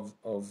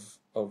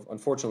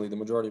unfortunately, the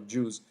majority of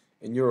Jews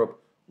in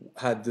Europe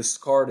had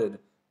discarded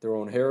their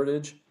own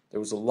heritage.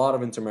 There was a lot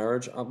of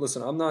intermarriage.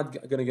 Listen, I'm not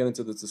going to get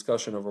into this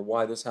discussion over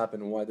why this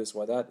happened and why this,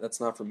 why that. That's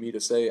not for me to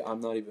say.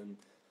 I'm not even,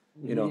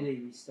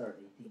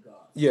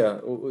 Yeah,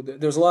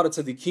 there's a lot of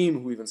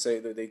tzaddikim who even say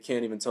that they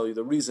can't even tell you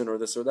the reason or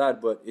this or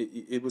that, but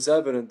it was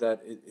evident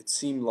that it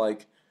seemed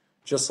like,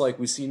 just like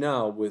we see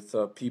now with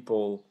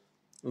people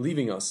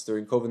leaving us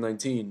during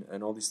COVID-19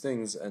 and all these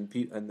things, and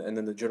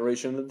then the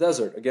generation in the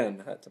desert,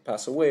 again, had to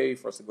pass away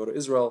for us to go to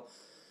Israel.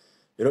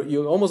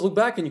 You almost look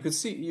back and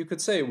you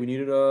could say we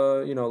needed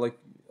like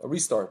a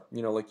restart.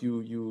 Like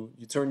you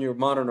turn your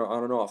monitor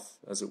on and off,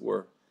 as it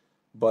were.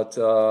 But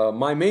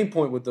my main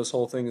point with this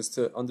whole thing is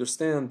to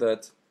understand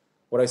that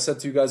what I said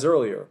to you guys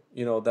earlier.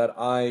 That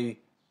I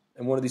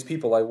am one of these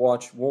people. I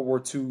watch World War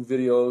II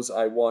videos.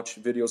 I watch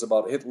videos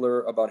about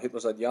Hitler, about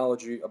Hitler's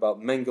ideology,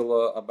 about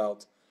Mengele,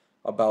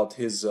 about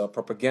his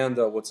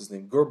propaganda. What's his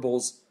name?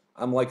 Goebbels.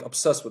 I'm like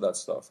obsessed with that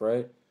stuff,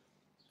 right?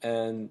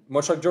 And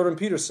much like Jordan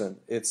Peterson,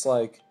 it's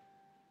like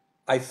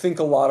I think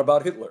a lot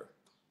about Hitler,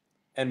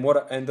 and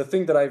the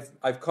thing that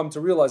I've come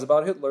to realize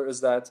about Hitler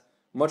is that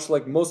much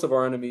like most of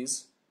our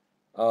enemies,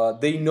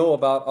 they know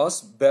about us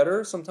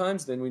better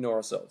sometimes than we know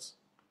ourselves,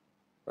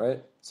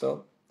 right?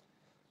 So,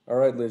 all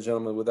right, ladies and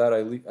gentlemen, with that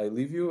I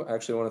leave you. I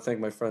actually want to thank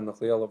my friend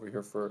Nachliel over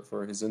here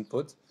for his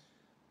input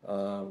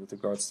with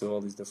regards to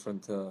all these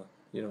different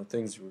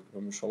things from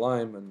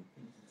Yerushalayim and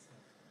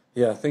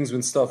things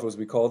and stuff as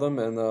we call them,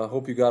 and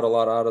hope you got a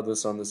lot out of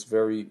this on this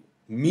very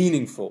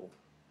meaningful,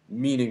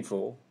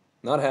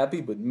 not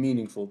happy, but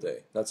meaningful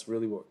day. That's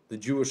really what the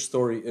Jewish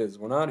story is.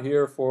 We're not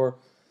here for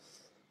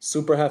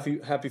super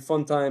happy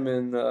fun time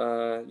and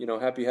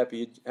happy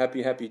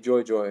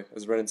joy,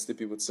 as Ren and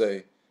Stippy would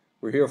say.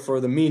 We're here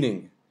for the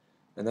meaning,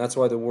 and that's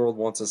why the world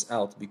wants us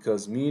out,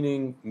 because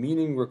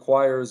meaning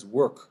requires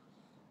work,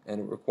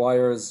 and it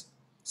requires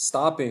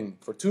stopping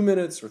for 2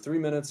 minutes or 3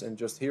 minutes and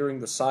just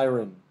hearing the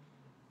siren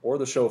or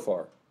the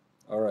shofar.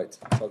 All right,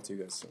 talk to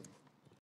you guys soon.